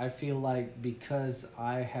 I feel like because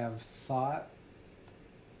I have thought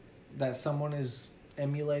that someone is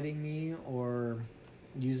emulating me or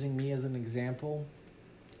using me as an example,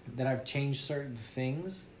 that I've changed certain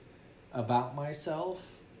things about myself,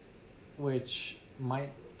 which a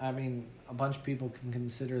bunch of people can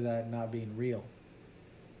consider that not being real.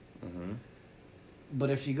 Mm-hmm. But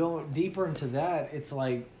if you go deeper into that, it's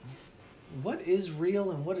like, what is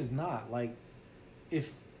real and what is not? Like,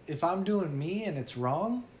 if I'm doing me and it's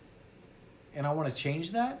wrong, and I want to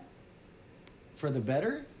change that for the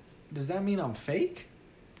better, does that mean I'm fake?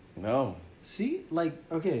 No. See? Like,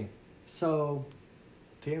 okay, so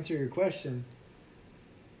to answer your question,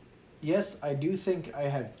 yes, I do think I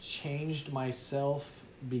have changed myself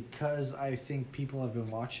because I think people have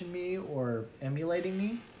been watching me or emulating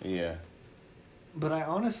me. Yeah. But I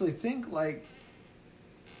honestly think, like,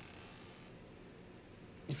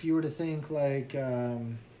 if you were to think, like,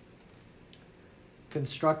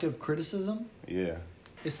 constructive criticism, Yeah.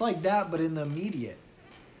 it's like that, but in the immediate.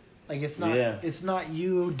 Like, it's not, Yeah. it's not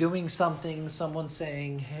you doing something, someone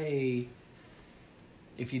saying, hey,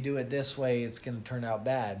 if you do it this way, it's going to turn out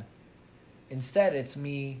bad. Instead, it's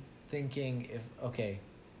me thinking,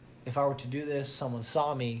 if I were to do this, someone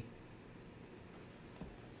saw me,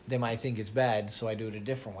 they might think it's bad, so I do it a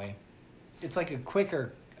different way. It's like a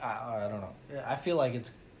quicker, I don't know. I feel like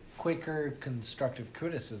it's quicker constructive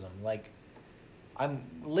criticism. Like, I'm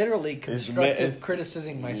literally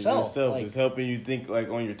criticizing myself. Like, it's helping you think, like,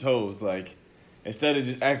 on your toes. Like, instead of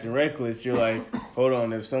just acting reckless, you're like, hold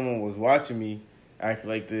on, if someone was watching me act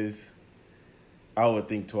like this, I would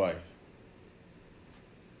think twice.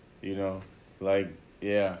 You know? Like,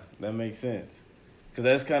 yeah, that makes sense. Because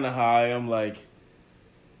that's kind of how I am, like,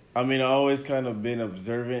 I always kind of been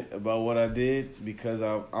observant about what I did because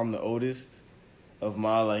I'm the oldest of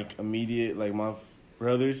my, like, immediate, like, my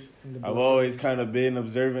brothers. I've always kind of been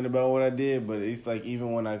observant about what I did, but it's like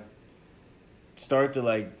even when I start to,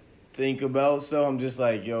 like, think about stuff, I'm just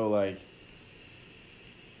like, yo, like,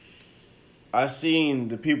 I seen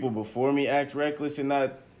the people before me act reckless and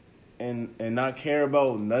not care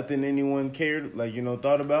about nothing anyone cared, like,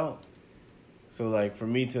 thought about. So, like, for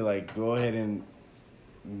me to, like, go ahead and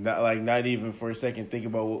not even for a second think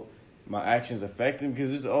about what my actions affect them, because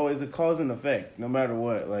there's always a cause and effect, no matter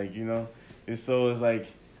what. Like, it's like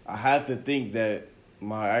I have to think that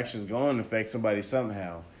my actions going to affect somebody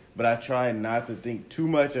somehow, but I try not to think too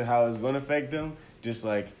much of how it's going to affect them. Just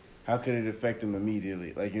like, how could it affect them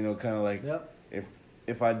immediately? Like, kind of like, yep.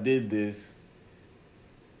 If I did this,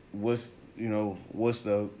 what's going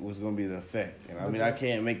to be the effect? And I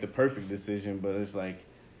can't make the perfect decision, but it's like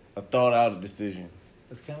a thought out decision.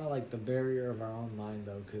 It's kind of like the barrier of our own mind,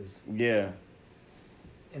 though, because yeah,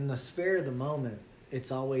 in the spare of the moment,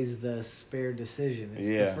 it's always the spare decision. It's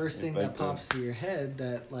the first thing like that pops to your head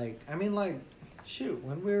that, like, shoot,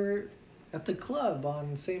 when we were at the club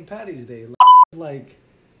on St. Patty's Day, like,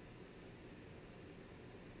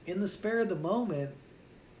 in the spare of the moment,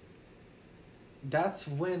 that's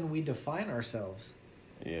when we define ourselves.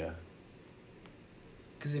 Yeah.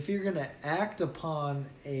 Because if you're going to act upon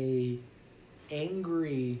a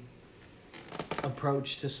angry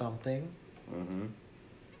approach to something, mm-hmm.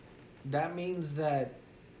 that means that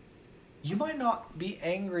you might not be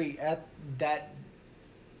angry at that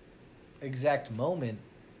exact moment.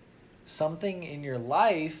 Something in your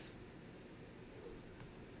life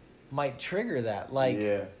might trigger that. Like,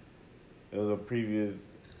 yeah, it was a previous.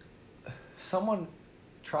 Someone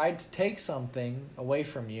tried to take something away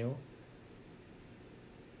from you,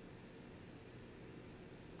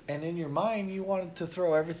 and in your mind, you wanted to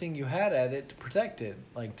throw everything you had at it to protect it,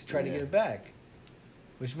 like to try to get it back.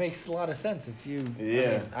 Which makes a lot of sense if you...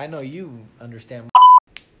 Yeah. I know you understand.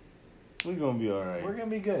 We're going to be all right. We're going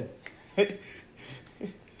to be good.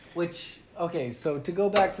 Which, okay, so to go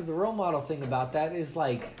back to the role model thing about that is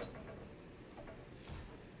like...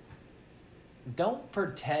 Don't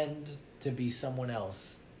pretend to be someone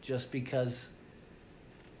else just because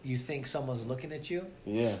you think someone's looking at you.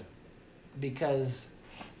 Yeah. Because...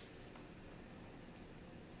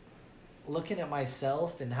 looking at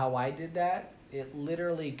myself and how I did that, it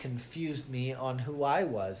literally confused me on who I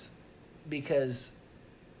was, because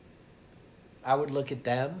I would look at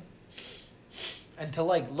them, and to,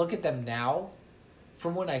 like, look at them now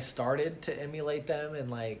from when I started to emulate them and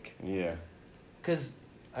like, Yeah. because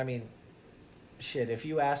I mean, shit. If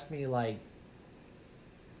you asked me like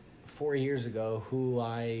 4 years ago who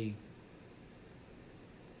I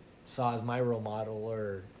saw as my role model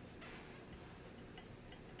or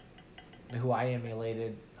who I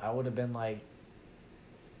emulated, I would have been like,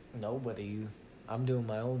 nobody. I'm doing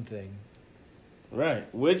my own thing. Right.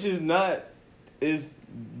 Which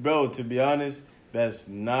bro, to be honest, that's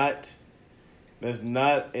not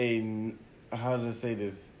a, how to say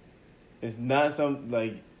this? It's not some,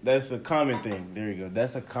 like, that's a common thing. There you go.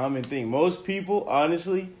 That's a common thing. Most people,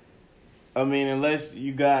 honestly, I mean, unless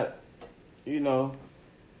you got,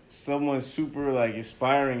 someone super, like,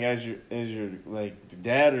 inspiring as your like,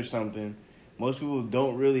 dad or something, most people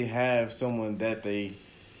don't really have someone that they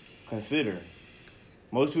consider.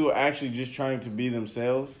 Most people are actually just trying to be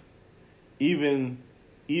themselves. Even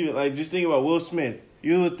like, just think about Will Smith.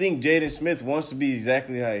 You would think Jaden Smith wants to be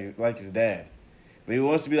exactly like his dad. But he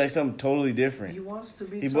wants to be like something totally different. He wants to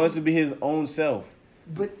be. He wants to be his own self.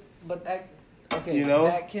 But that, okay. You know?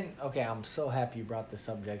 That can, okay, I'm so happy you brought this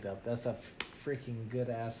subject up. That's a freaking good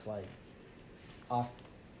ass, like, off,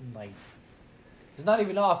 like, it's not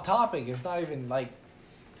even off topic. It's not even like,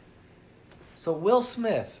 so Will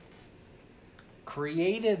Smith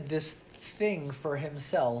created this thing for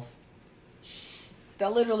himself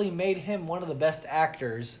that literally made him one of the best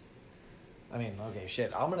actors. I mean, okay,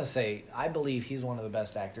 shit. I'm going to say I believe he's one of the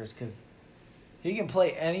best actors because he can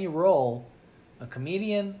play any role. A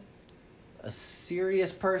comedian, a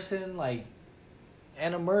serious person, like,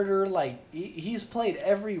 and a murderer. Like, he's played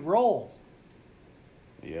every role.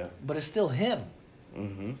 Yeah. But it's still him.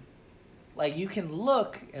 Mm-hmm. Like, you can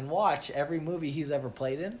look and watch every movie he's ever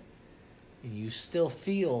played in, and you still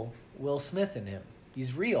feel Will Smith in him.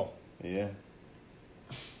 He's real. Yeah.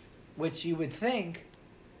 Which you would think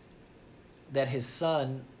that his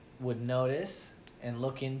son would notice and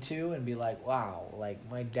look into and be like, wow, like,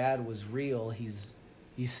 my dad was real. He's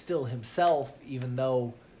still himself, even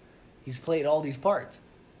though he's played all these parts.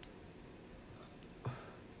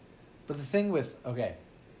 But the thing with, okay,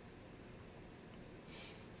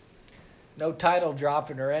 no title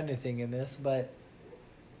dropping or anything in this, but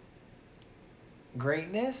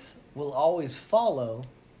greatness will always follow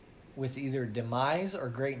with either demise or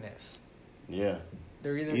greatness. Yeah.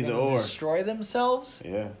 They're either Either going or. to destroy themselves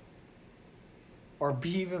Yeah. or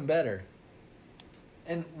be even better.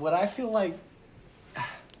 And what I feel like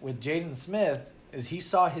with Jaden Smith is he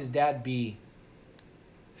saw his dad be,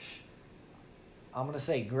 I'm going to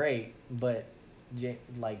say great, but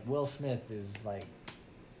like Will Smith is like,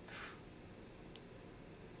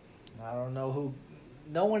 I don't know who,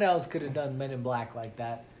 no one else could have done Men in Black like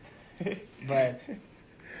that. But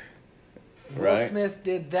Will Right. Smith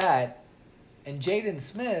did that, and Jaden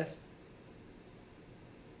Smith,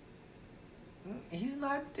 he's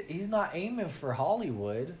not aiming for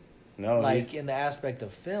Hollywood, No, like in the aspect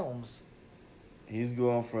of films. he's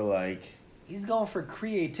going for, like, He's going for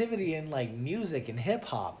creativity in like music and hip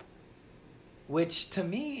hop, which to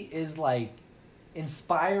me is like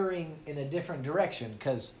inspiring in a different direction.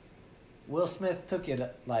 Because Will Smith took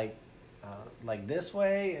it like this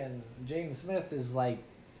way, and Jaden Smith is like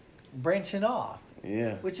branching off,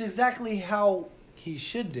 yeah. which is exactly how he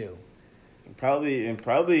should do.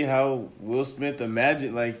 Probably how Will Smith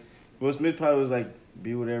imagined, like, Will Smith probably was like,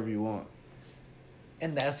 be whatever you want.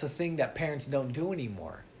 And that's the thing that parents don't do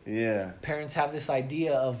anymore. Yeah. Parents have this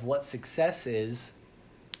idea of what success is,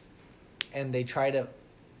 and they try to,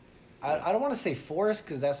 I don't want to say force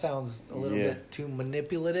because that sounds a little bit too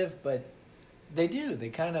manipulative, but they do. They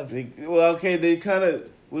kind of... They kind of...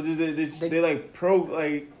 What is it? They like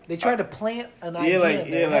They try to plant an idea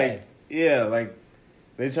in their head. Like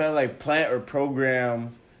they try to like plant or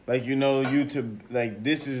program, like, you to, like,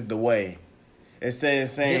 this is the way. Instead of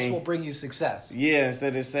saying, this will bring you success. Yeah,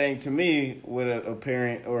 instead of saying to me what a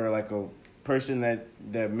parent or like a person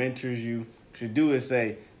that mentors you should do is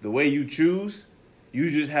say, the way you choose, you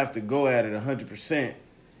just have to go at it 100%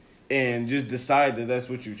 and just decide that that's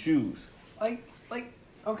what you choose. Like,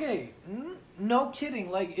 okay, no kidding.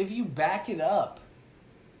 Like, if you back it up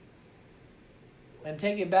and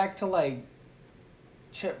take it back to, like,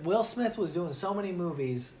 shit, Will Smith was doing so many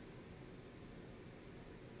movies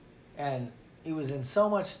and he was in so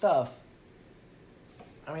much stuff.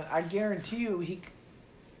 I mean, I guarantee you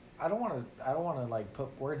I don't want to like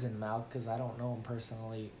put words in mouth because I don't know him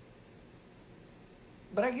personally.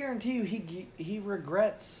 But I guarantee you he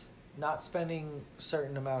regrets not spending a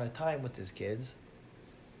certain amount of time with his kids.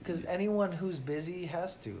 Because anyone who's busy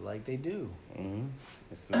has to, like they do.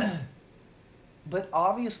 Mm-hmm. But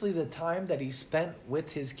obviously the time that he spent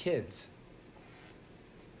with his kids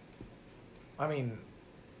I mean,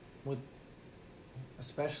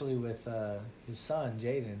 especially with his son,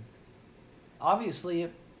 Jaden, obviously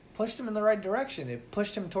it pushed him in the right direction. It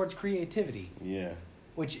pushed him towards creativity. Yeah.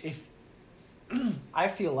 Which, if I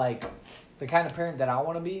feel like the kind of parent that I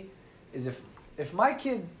want to be is if my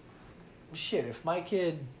kid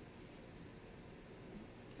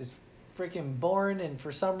is freaking born and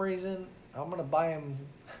for some reason I'm going to buy him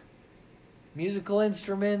musical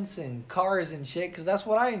instruments and cars and shit because that's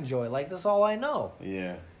what I enjoy. Like, that's all I know.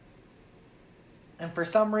 Yeah. And for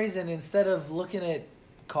some reason, instead of looking at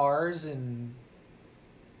cars and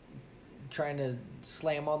trying to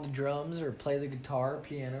slam on the drums or play the guitar,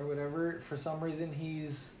 piano, or whatever, for some reason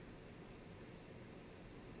he's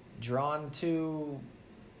drawn to,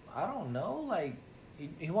 I don't know, like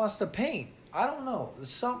he wants to paint. I don't know,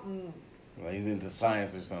 something. Like he's into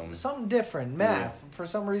science or something. Something different, math. Yeah. For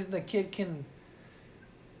some reason, the kid can.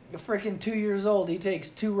 Freaking 2 years old, he takes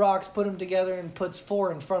 2 rocks, put them together, and puts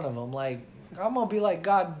 4 in front of him. Like, I'm gonna be like,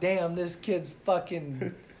 God damn, this kid's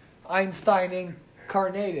fucking Einstein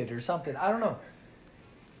incarnated or something. I don't know.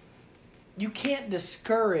 You can't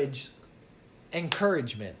discourage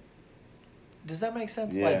encouragement. Does that make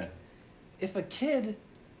sense? Yeah. Like, if a kid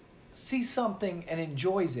sees something and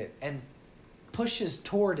enjoys it and pushes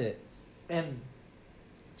toward it and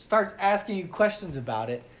starts asking you questions about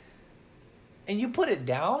it, and you put it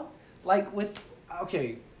down, like with,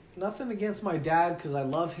 okay, nothing against my dad because I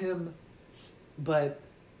love him, but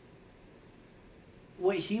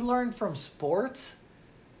what he learned from sports,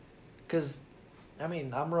 because, I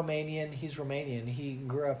mean, I'm Romanian, he's Romanian, he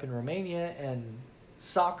grew up in Romania, and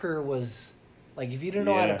soccer was, like, if you didn't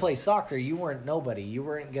know how to play soccer, you weren't nobody. You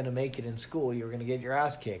weren't going to make it in school. You were going to get your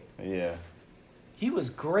ass kicked. Yeah. He was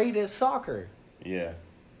great at soccer. Yeah.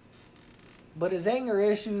 But his anger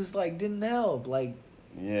issues, like, didn't help. Like,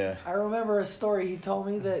 yeah. I remember a story he told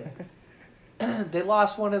me that they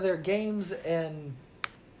lost one of their games and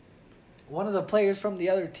one of the players from the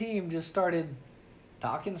other team just started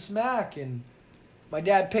talking smack, and my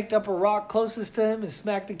dad picked up a rock closest to him and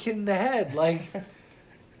smacked the kid in the head. Like,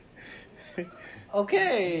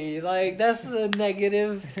 okay, like, that's a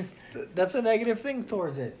negative thing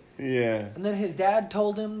towards it. Yeah. And then his dad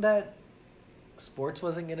told him that sports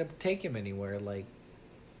wasn't going to take him anywhere. Like,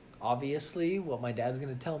 obviously, what my dad's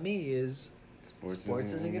going to tell me is sports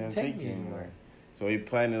isn't going to take me anywhere. So he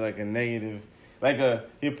planted like a negative,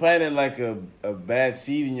 he planted like a bad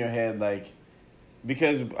seed in your head, like,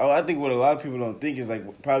 because I think what a lot of people don't think is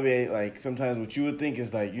like, probably like sometimes what you would think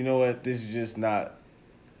is like, you know what, this is just not,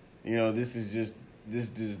 this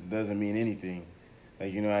just doesn't mean anything.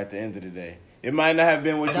 Like, at the end of the day. It might not have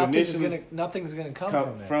been what you initially... Nothing's going to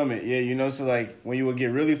come from it. Yeah, so like when you would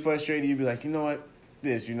get really frustrated, you'd be like, you know what,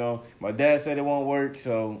 my dad said it won't work,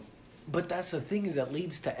 so... But that's the thing, is it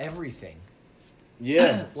leads to everything.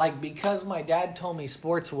 Yeah. Like, because my dad told me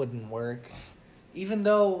sports wouldn't work, even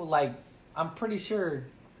though, like, I'm pretty sure,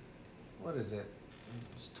 what is it?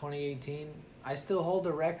 It's 2018. I still hold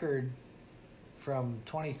the record from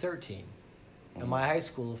 2013 in my high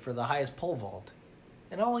school for the highest pole vault.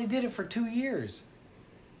 And I only did it for 2 years.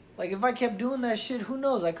 Like, if I kept doing that shit, who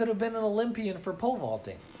knows? I could have been an Olympian for pole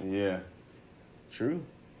vaulting. Yeah. True.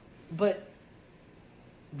 But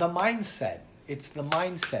the mindset. It's the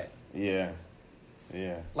mindset. Yeah.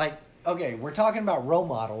 Yeah. Like, okay, we're talking about role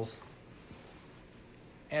models.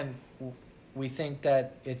 And we think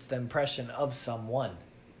that it's the impression of someone.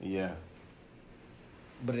 Yeah.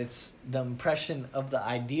 But it's the impression of the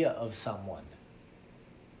idea of someone.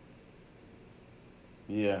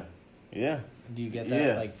 Yeah. Yeah. Do you get that?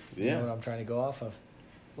 Yeah. Like, you know what I'm trying to go off of?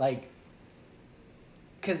 Like,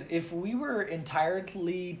 because if we were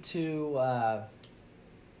entirely to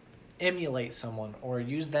emulate someone or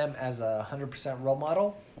use them as a 100% role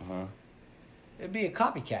model, it'd be a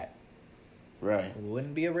copycat. Right. It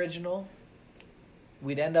wouldn't be original.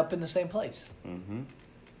 We'd end up in the same place. Mm-hmm.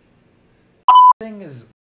 Thing is,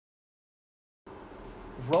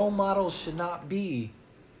 role models should not be,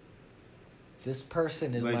 this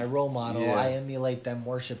person is my role model, I emulate them,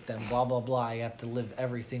 worship them, blah, blah, blah, I have to live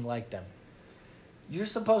everything like them. You're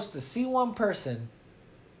supposed to see one person.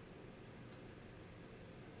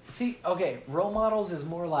 Role models is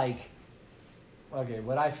more like,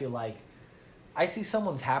 what I feel like, I see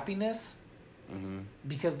someone's happiness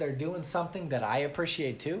because they're doing something that I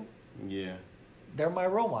appreciate too. Yeah. They're my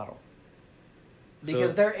role model.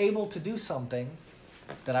 Because they're able to do something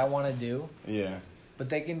that I want to do. Yeah. But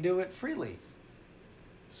they can do it freely.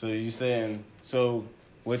 So you're saying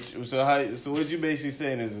what you basically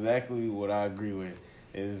saying is exactly what I agree with,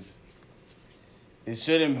 is it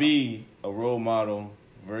shouldn't be a role model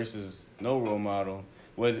versus no role model.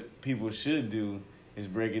 what people should do is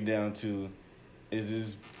break it down to,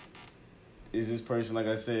 is this person, like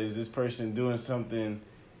I said, is this person doing something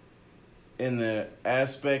in the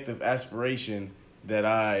aspect of aspiration that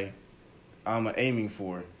I'm aiming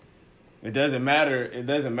for? It doesn't matter. It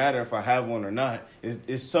doesn't matter if I have one or not.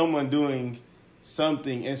 Is someone doing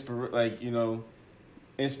something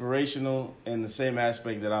inspirational in the same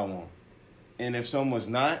aspect that I want? And if someone's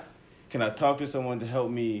not, can I talk to someone to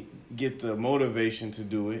help me get the motivation to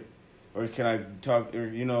do it? Or can I talk,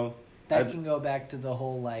 or, That can go back to the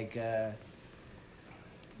whole,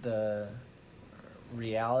 the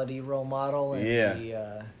reality role model and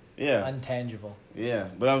the untangible. Yeah,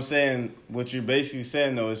 but I'm saying, what you're basically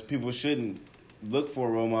saying, though, is people shouldn't look for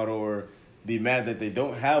a role model or be mad that they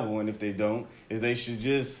don't have one if they don't. Is they should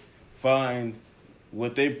just find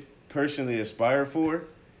what they personally aspire for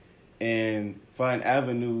and find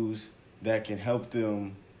avenues that can help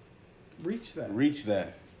them reach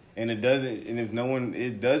that. And it doesn't, and if no one,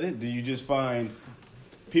 it doesn't, then you just find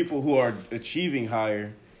people who are achieving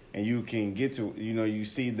higher, and you can get to, you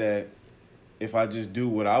see that if I just do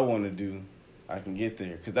what I want to do, I can get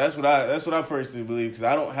there. Because that's what I personally believe. Because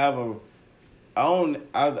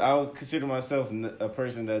I consider myself a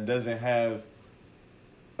person that doesn't have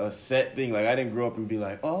a set thing. Like, I didn't grow up and be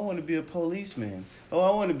like, oh, I want to be a policeman. Oh,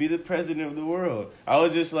 I want to be the president of the world. I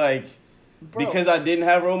was just like, because I didn't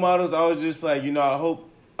have role models, I was just like, I hope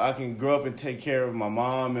I can grow up and take care of my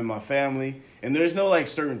mom and my family. And there's no,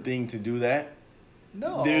 certain thing to do that.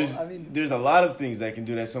 No, there's a lot of things that can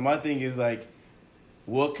do that. So my thing is,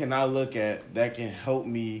 what can I look at that can help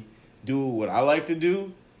me do what I like to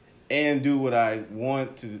do and do what I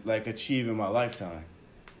want to, achieve in my lifetime?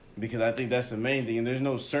 Because I think that's the main thing. And there's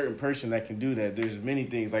no certain person that can do that. There's many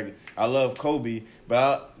things. I love Kobe,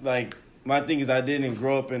 but my thing is, I didn't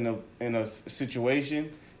grow up in a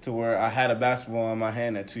situation to where I had a basketball in my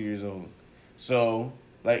hand at 2 years old. So,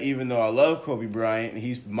 even though I love Kobe Bryant,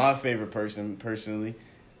 he's my favorite person personally,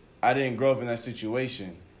 I didn't grow up in that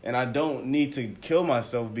situation. And I don't need to kill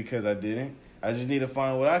myself because I didn't. I just need to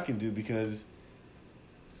find what I can do, because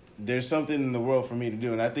there's something in the world for me to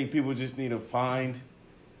do. And I think people just need to find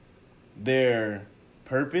their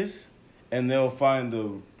purpose, and they'll find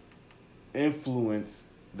the influence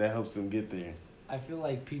that helps them get there. I feel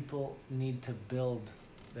like people need to build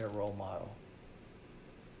their role model.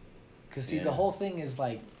 Because, the whole thing is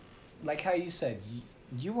like how you said,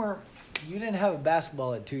 you didn't have a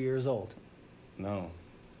basketball at 2 years old. No.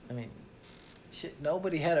 I mean,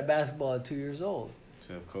 nobody had a basketball at 2 years old.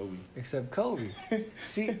 Except Kobe.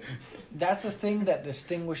 See, that's the thing that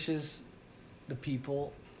distinguishes the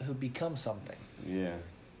people who become something. Yeah.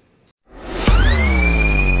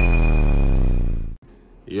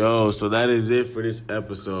 Yo, so that is it for this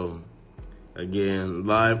episode. Again,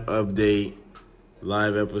 live update,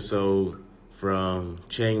 live episode from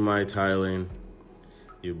Chiang Mai, Thailand.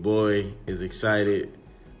 Your boy is excited.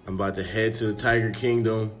 I'm about to head to the Tiger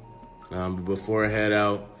Kingdom. But before I head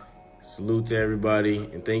out, salute to everybody,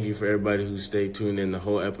 and thank you for everybody who stayed tuned in the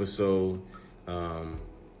whole episode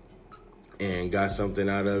and got something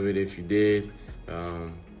out of it if you did.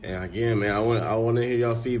 And again, man, I want to hear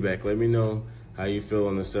y'all feedback. Let me know how you feel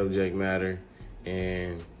on the subject matter.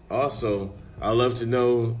 And also, I'd love to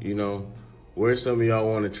know, where some of y'all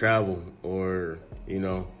want to travel, or,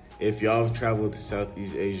 if y'all have traveled to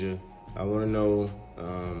Southeast Asia. I want to know,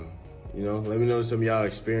 let me know some of y'all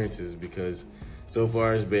experiences, because so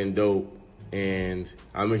far it's been dope, and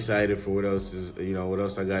I'm excited for what else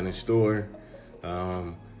I got in store.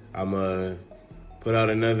 I'm gonna put out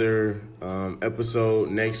another episode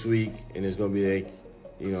next week, and it's gonna be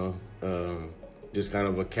just kind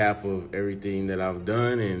of a cap of everything that I've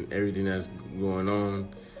done and everything that's going on,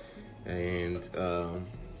 and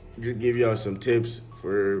just give y'all some tips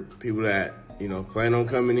for people that plan on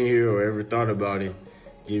coming in here or ever thought about it.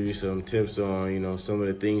 Give you some tips on some of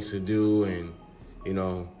the things to do, and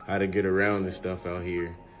how to get around and stuff out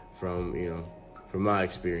here from my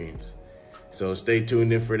experience. So stay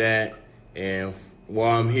tuned in for that. And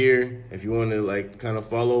while I'm here, if you want to kind of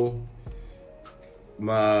follow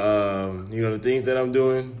my the things that I'm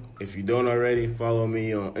doing, if you don't already, follow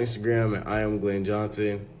me on Instagram at I am Glenn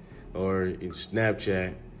Johnson, or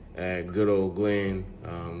Snapchat at good old Glenn,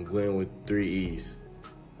 Glenn with 3 E's.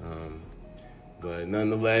 But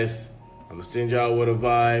nonetheless, I'm gonna send y'all with a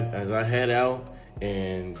vibe as I head out.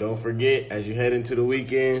 And don't forget, as you head into the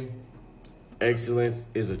weekend, excellence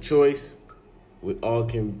is a choice. We all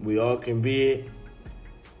can be it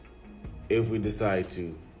if we decide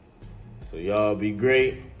to. So y'all be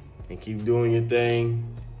great and keep doing your thing.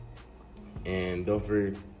 And don't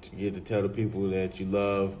forget to tell the people that you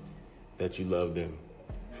love them.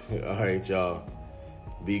 All right, y'all.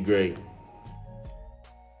 Be great.